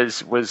government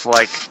was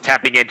like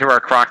tapping into our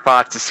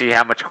crockpots to see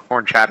how much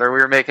corn chowder we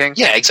were making?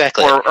 Yeah,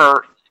 exactly.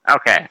 Or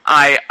okay,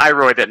 I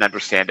really didn't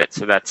understand it,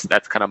 so that's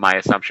kind of my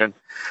assumption.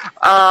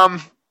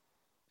 I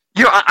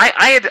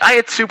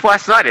had soup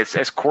last night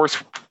as course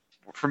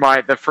for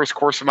the first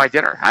course of my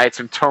dinner. I had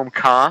some tom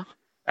kha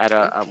at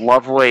a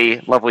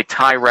lovely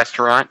Thai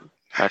restaurant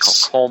called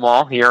Khol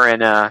Mall here in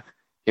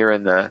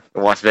the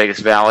Las Vegas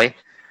Valley.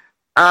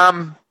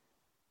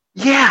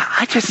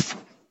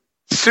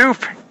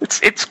 Soup.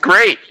 It's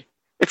great.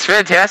 It's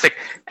fantastic.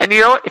 And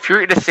if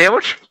you're eating a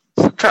sandwich,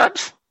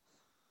 sometimes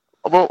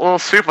a little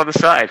soup on the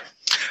side.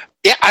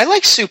 Yeah, I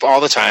like soup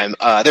all the time.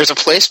 There's a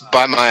place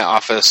by my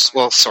office.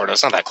 Well, sort of.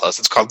 It's not that close.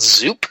 It's called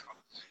Zoop.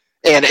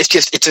 And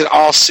it's an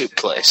all soup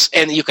place.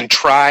 And you can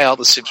try all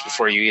the soups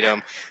before you eat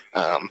them.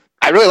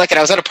 I really like it.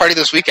 I was at a party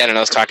this weekend, and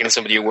I was talking to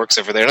somebody who works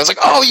over there, and I was like,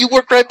 "Oh, you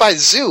work right by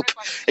Zoop,"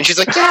 and she's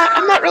like, "Yeah,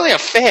 I'm not really a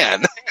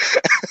fan."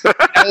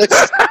 I'm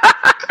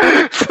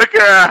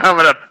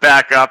gonna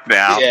back up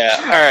now. Yeah,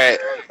 all right.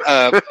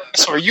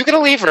 So, are you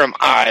gonna leave, or am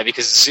I?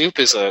 Because Zoop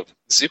is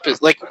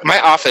like my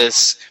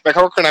office. My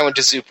coworker and I went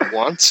to Zoop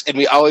once, and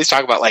we always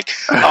talk about we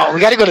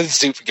got to go to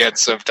Zoop again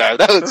sometime.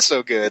 That was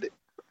so good.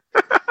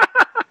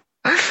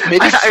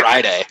 Maybe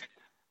Friday.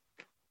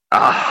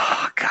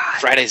 Oh God,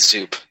 Friday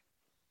Zoop.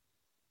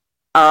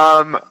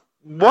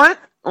 What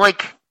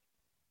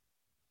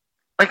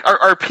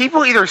are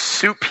people either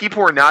soup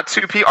people or not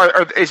soup people?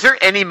 Is there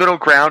any middle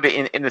ground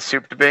in the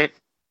soup debate?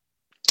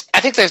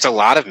 I think there's a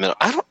lot of middle.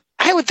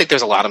 I would think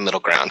there's a lot of middle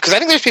ground because I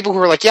think there's people who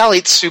are like, yeah, I'll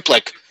eat soup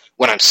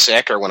when I'm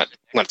sick or when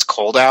it's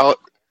cold out.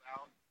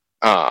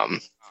 But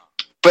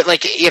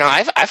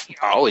I've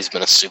always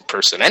been a soup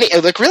person.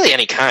 Really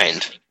any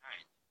kind.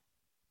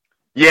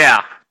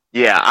 Yeah.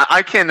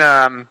 I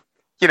can.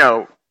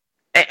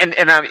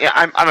 And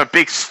I'm a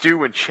big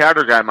stew and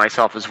chowder guy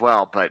myself as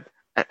well, but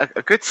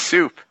a good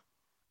soup.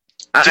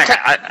 Do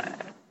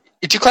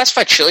you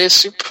classify chili as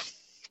soup?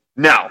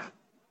 No.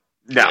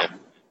 Yeah.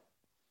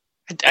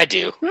 I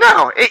do.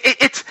 No,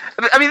 it's.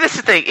 I mean, this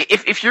is the thing.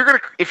 If you're gonna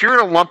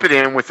lump it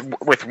in with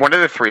one of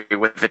the three,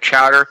 with the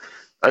chowder,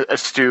 a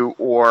stew,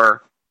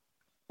 or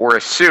a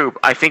soup,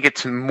 I think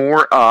it's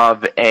more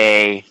of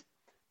a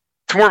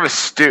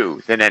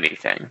stew than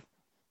anything.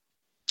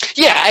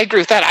 Yeah, I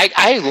agree with that.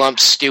 I lump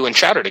stew and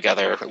chowder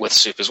together with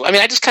soup as well. I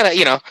mean, I just kind of,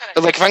 if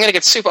I'm going to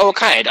get soup, what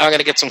kind? I'm going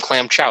to get some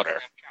clam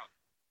chowder.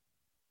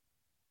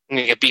 I'm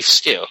going to get beef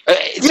stew.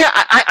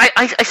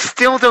 I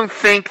still don't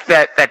think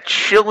that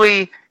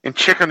chili and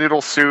chicken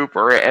noodle soup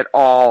are at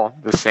all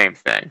the same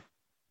thing.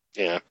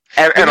 Yeah.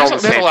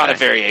 There's a lot of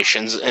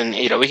variations, and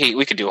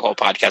we could do a whole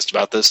podcast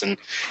about this. And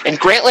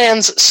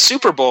Grantland's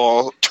Super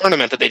Bowl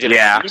tournament that they did a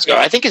few years ago,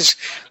 I think is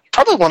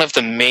probably one of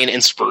the main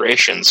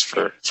inspirations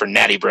for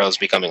Natty Bros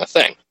becoming a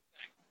thing.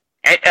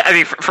 I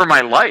mean, for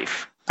my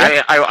life,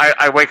 yeah.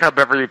 I wake up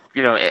every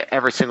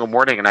single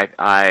morning, and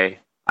I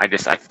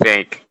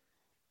think,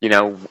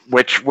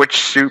 which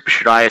soup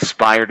should I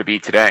aspire to be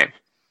today?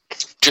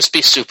 Just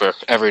be super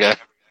every day.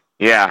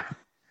 Yeah,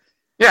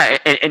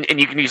 and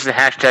you can use the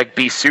hashtag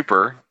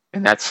 #BeSuper,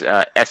 and that's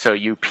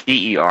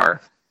SOUPER,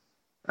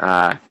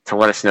 to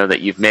let us know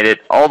that you've made it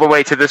all the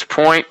way to this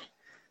point.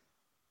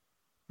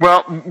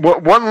 Well,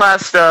 one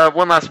last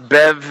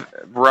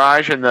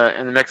beverage in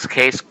the next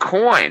case,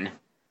 coin.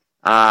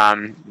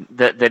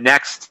 The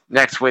next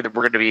way that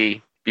we're going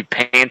to be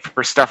paying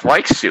for stuff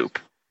like soup.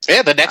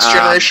 Yeah, the next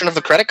generation of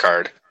the credit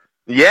card.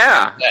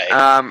 Yeah.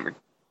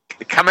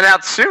 Coming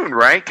out soon,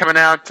 right? Coming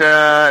out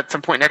at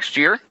some point next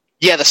year?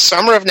 Yeah, the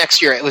summer of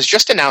next year. It was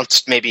just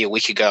announced maybe a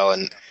week ago,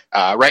 and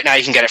right now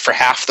you can get it for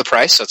half the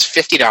price, so it's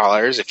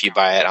 $50 if you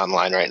buy it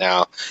online right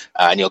now,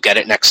 and you'll get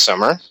it next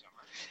summer.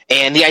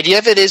 And the idea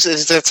of it is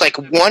that it's like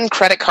one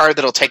credit card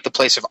that'll take the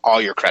place of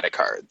all your credit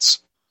cards.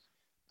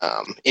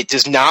 It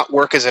does not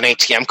work as an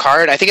ATM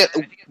card. I think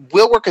it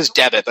will work as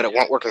debit, but it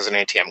won't work as an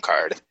ATM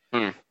card.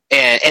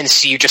 And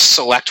so you just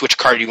select which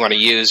card you want to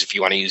use, if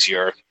you want to use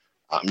your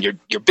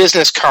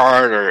business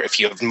card or if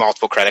you have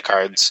multiple credit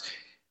cards.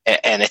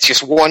 And it's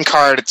just one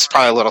card. It's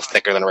probably a little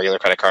thicker than a regular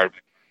credit card.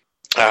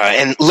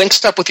 And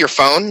links up with your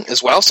phone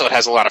as well, so it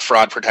has a lot of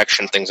fraud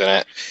protection things in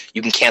it.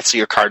 You can cancel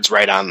your cards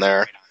right on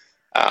there.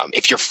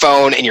 If your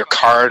phone and your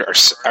card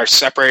are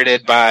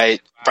separated by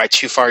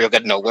too far, you'll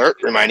get an alert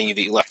reminding you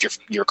that you left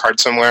your card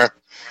somewhere.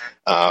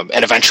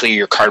 And eventually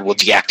your card will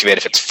deactivate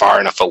if it's far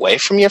enough away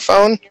from your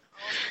phone.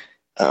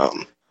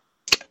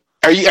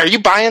 Are you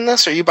buying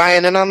this? Are you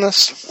buying in on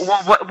this?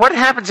 Well, what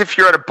happens if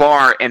you're at a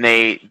bar and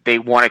they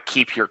want to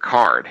keep your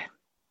card?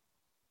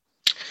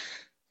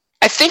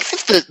 I think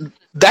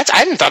I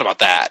hadn't thought about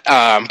that,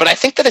 but I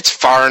think that it's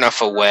far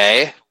enough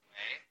away.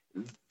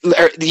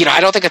 I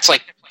don't think it's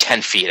like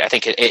 10 feet. I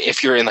think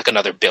if you're in like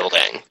another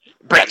building,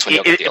 that's when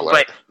you'll get the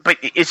alert. But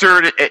is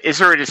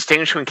there a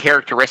distinguishing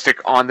characteristic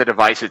on the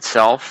device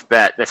itself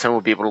that someone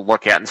will be able to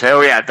look at and say,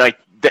 oh yeah, like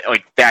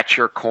that's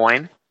your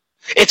coin?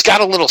 It's got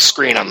a little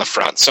screen on the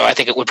front, so I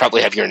think it would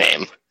probably have your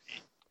name.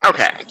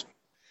 Okay.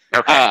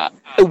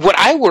 What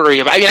I worry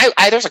about,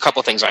 there's a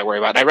couple things I worry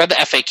about. I read the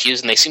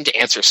FAQs, and they seem to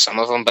answer some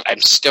of them, but I'm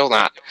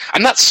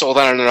not sold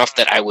on it enough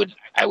that I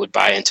would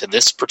buy into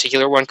this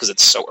particular one because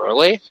it's so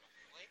early.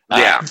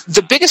 Yeah.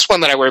 The biggest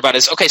one that I worry about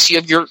is, okay, so you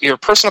have your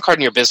personal card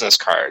and your business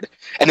card,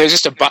 and there's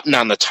just a button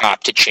on the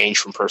top to change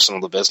from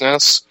personal to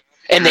business.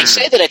 And they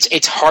say that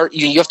it's hard,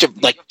 you have to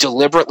like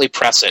deliberately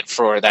press it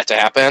for that to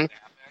happen.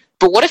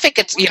 But what if it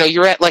gets,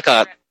 you're at like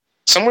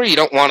somewhere you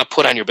don't want to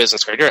put on your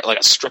business card. You're at like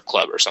a strip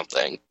club or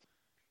something.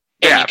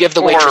 And you give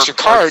the waitress your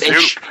card, and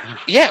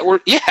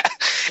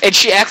and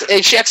she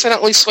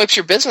accidentally swipes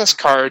your business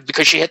card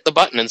because she hit the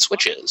button and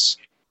switches.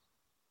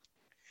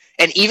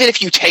 And even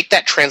if you take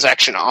that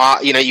transaction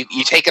off,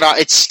 you take it off,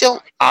 it's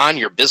still on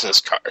your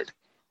business card.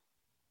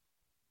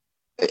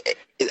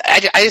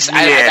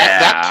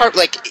 That part,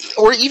 like,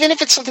 or even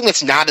if it's something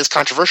that's not as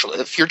controversial,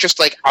 if you're just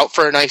like out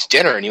for a nice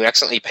dinner and you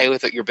accidentally pay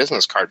with your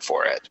business card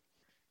for it,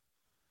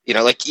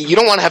 like you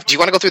don't want to have. Do you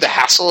want to go through the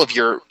hassle of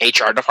your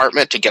HR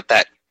department to get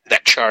that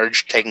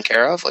charge taken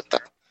care of? Like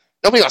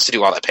nobody wants to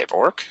do all that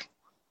paperwork.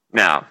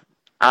 No.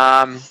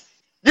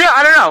 Yeah,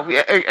 I don't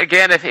know.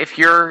 Again, if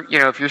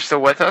you're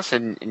still with us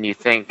and you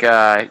think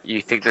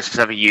this is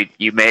something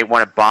you may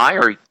want to buy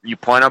or you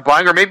plan on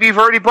buying, or maybe you've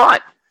already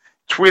bought,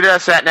 tweet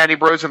us at Natty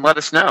Bros and let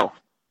us know.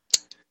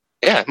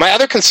 Yeah, my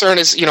other concern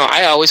is,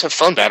 I always have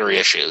phone battery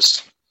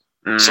issues.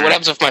 So what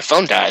happens if my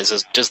phone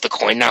dies? Does the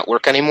coin not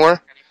work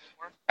anymore?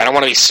 I don't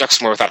want to be stuck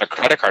somewhere without a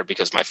credit card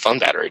because my phone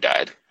battery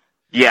died.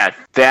 Yeah,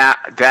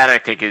 that I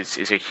think is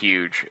a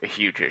huge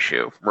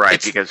issue,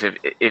 right? Because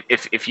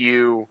if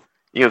you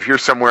if you're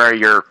somewhere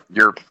your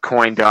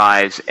coin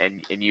dies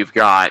and you've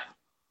got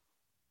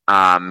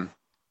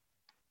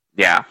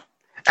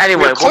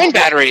Anyway, the coin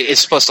battery is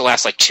supposed to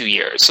last like 2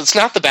 years, so it's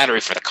not the battery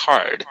for the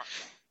card.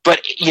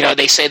 But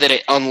they say that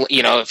it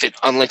if it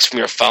unlinks from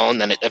your phone,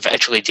 then it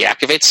eventually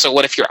deactivates. So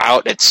what if you're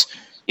out? And it's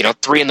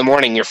 3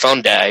 a.m, your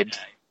phone died,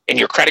 and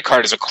your credit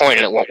card is a coin,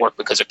 and it won't work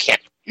because it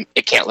can't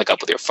link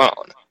up with your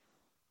phone.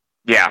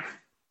 Yeah.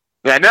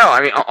 No.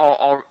 I mean,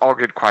 all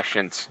good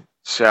questions.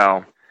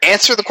 So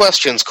answer the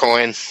questions,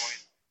 coin.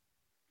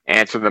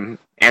 Answer them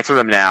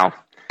now.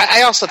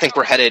 I also think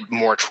we're headed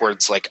more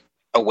towards like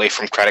away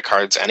from credit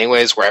cards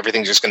anyways, where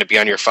everything's just going to be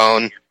on your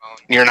phone.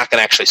 You're not going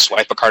to actually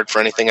swipe a card for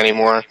anything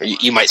anymore.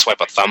 You might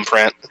swipe a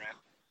thumbprint.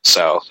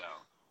 So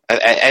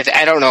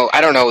I don't know.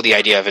 I don't know the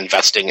idea of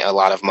investing a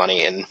lot of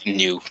money in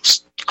new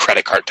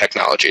credit card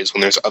technologies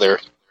when there's other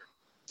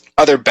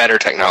better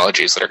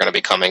technologies that are going to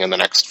be coming in the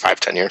next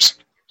 5-10 years.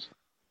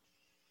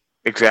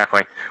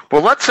 Exactly.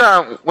 Well, let's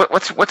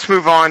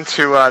move on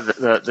to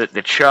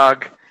the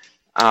Chug.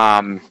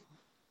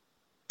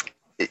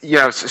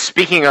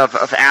 Speaking of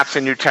apps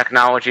and new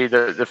technology,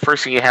 the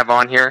first thing you have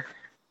on here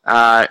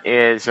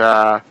is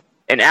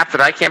an app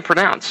that I can't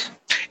pronounce.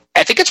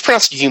 I think it's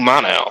pronounced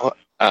Humano,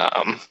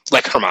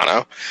 like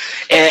Hermano.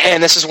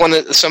 And this is one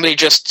that somebody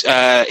just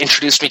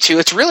introduced me to.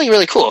 It's really,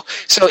 really cool.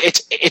 So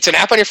it's an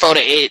app on your phone.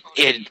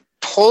 It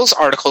pulls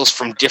articles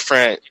from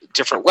different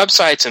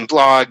websites and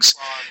blogs,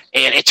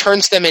 and it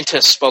turns them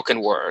into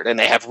spoken word. And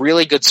they have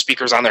really good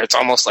speakers on there. It's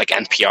almost like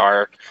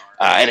NPR.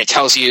 And it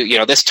tells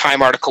you, this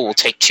Time article will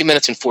take 2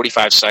 minutes and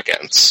 45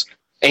 seconds.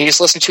 And you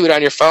just listen to it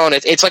on your phone.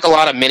 It's like a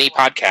lot of mini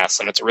podcasts,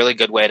 and it's a really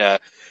good way to,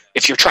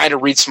 if you're trying to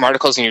read some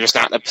articles and you're just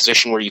not in a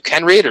position where you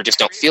can read or just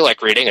don't feel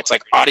like reading, it's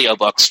like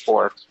audiobooks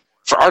for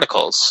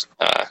articles.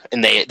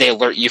 And they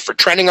alert you for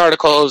trending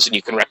articles, and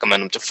you can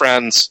recommend them to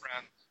friends.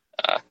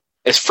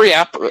 It's a free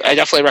app. I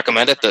definitely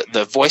recommend it.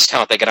 The voice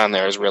talent they get on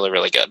there is really,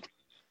 really good.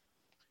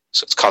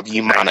 So it's called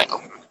Umonic.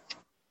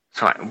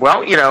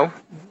 Well,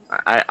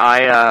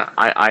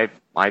 I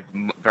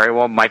very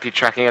well might be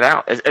checking it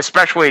out.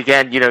 Especially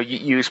again, you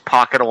use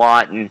Pocket a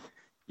lot, and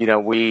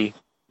we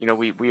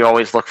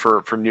always look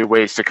for new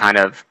ways to kind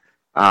of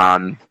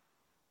to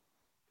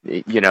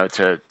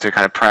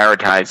kind of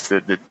prioritize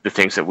the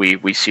things that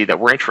we see that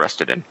we're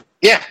interested in.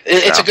 Yeah,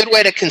 it's a good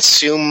way to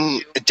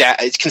consume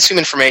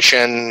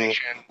information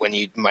when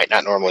you might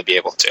not normally be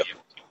able to.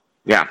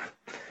 Yeah.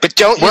 But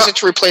don't use it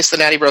to replace the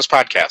Natty Bros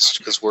podcast,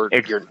 because we're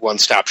your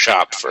one-stop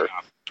shop for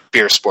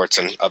beer, sports,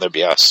 and other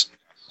BS.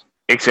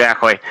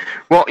 Exactly.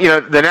 Well,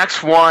 the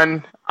next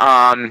one,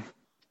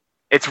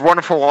 it's a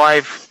Wonderful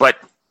Life, but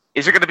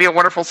is it going to be a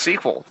wonderful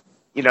sequel?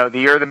 The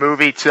year of the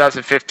movie,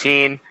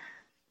 2015,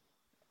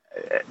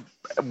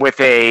 with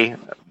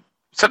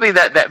something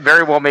that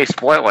very well may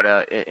spoil it,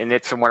 and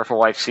It's a Wonderful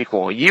Life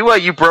sequel.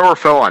 You bro or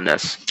foe on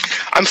this?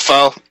 I'm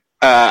foe.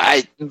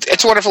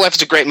 It's a Wonderful Life.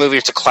 It's a great movie.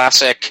 It's a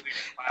classic.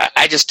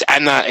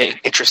 I'm not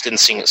interested in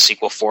seeing a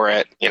sequel for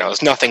it.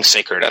 There's nothing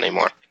sacred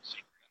anymore.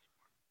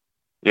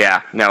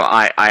 Yeah, no,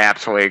 I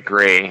absolutely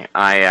agree.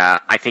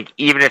 I think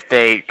even if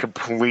they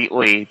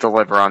completely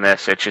deliver on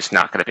this, it's just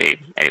not going to be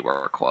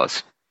anywhere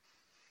close.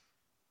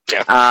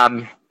 Yeah.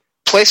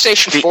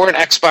 PlayStation 4 and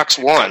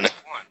Xbox One.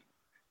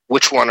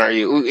 Which one are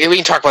you? We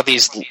can talk about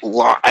these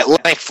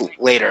at length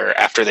later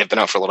after they've been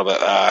out for a little bit.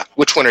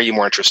 Which one are you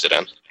more interested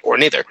in, or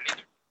neither?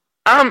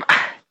 I'm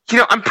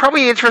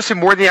probably interested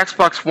more in the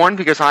Xbox One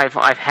because I've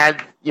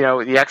had the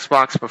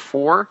Xbox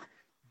before,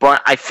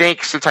 but I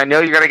think since I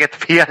know you're gonna get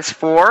the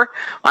PS4,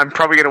 I'm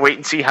probably gonna wait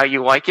and see how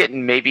you like it,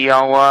 and maybe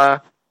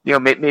I'll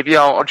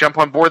jump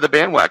on board the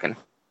bandwagon.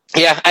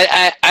 Yeah,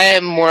 I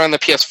am more on the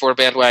PS4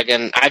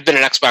 bandwagon. I've been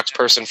an Xbox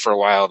person for a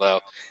while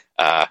though,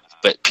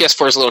 but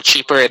PS4 is a little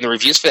cheaper, and the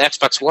reviews for the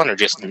Xbox One are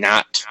just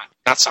not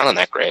sounding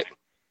that great.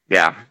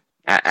 Yeah,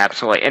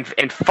 absolutely.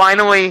 And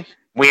finally,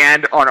 we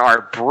end on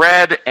our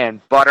bread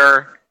and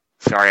butter.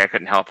 Sorry, I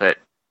couldn't help it.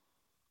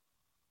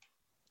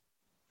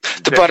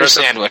 The butter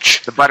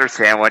sandwich. The butter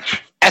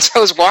sandwich. As I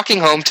was walking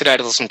home tonight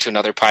to listen to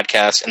another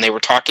podcast, and they were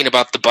talking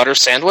about the butter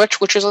sandwich,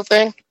 which is a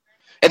thing,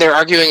 and they're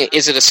arguing,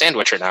 is it a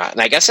sandwich or not?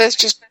 And I guess it's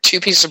just two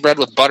pieces of bread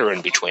with butter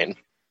in between.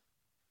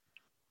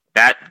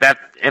 That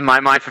in my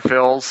mind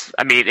fulfills.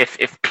 I mean, if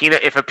a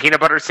peanut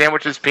butter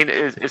sandwich is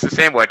a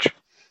sandwich,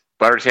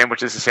 butter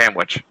sandwich is a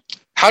sandwich.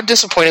 How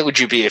disappointed would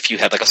you be if you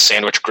had like a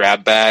sandwich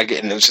grab bag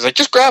and it was just like,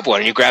 just grab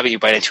one, and you grab it, you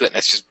bite into it, and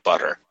it's just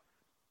butter?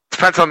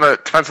 Depends on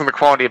the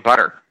quality of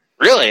butter.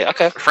 Really?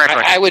 Okay.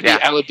 Frankly, I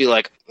would be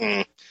like,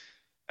 I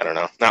don't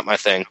know, not my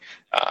thing.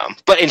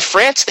 But in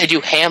France, they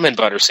do ham and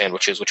butter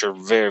sandwiches, which are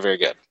very, very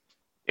good.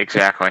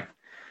 Exactly.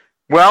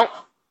 Well,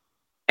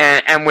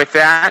 and with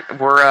that,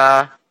 we're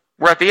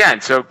at the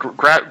end. So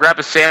grab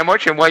a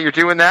sandwich, and while you're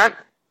doing that,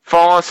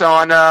 follow us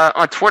on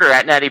Twitter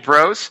at Natty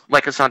Bros.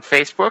 Like us on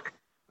Facebook,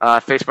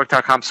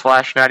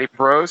 facebook.com/Natty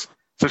Bros.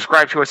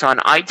 Subscribe to us on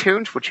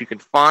iTunes, which you can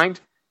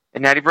find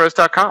at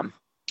nattybros.com.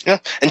 Yeah,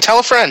 and tell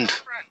a friend,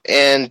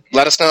 and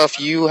let us know if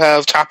you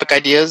have topic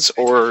ideas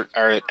or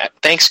are a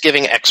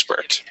Thanksgiving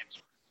expert.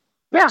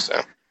 Yeah.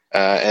 So,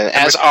 and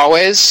as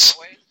always,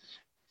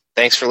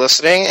 thanks for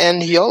listening,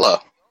 and YOLO.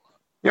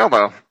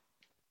 YOLO.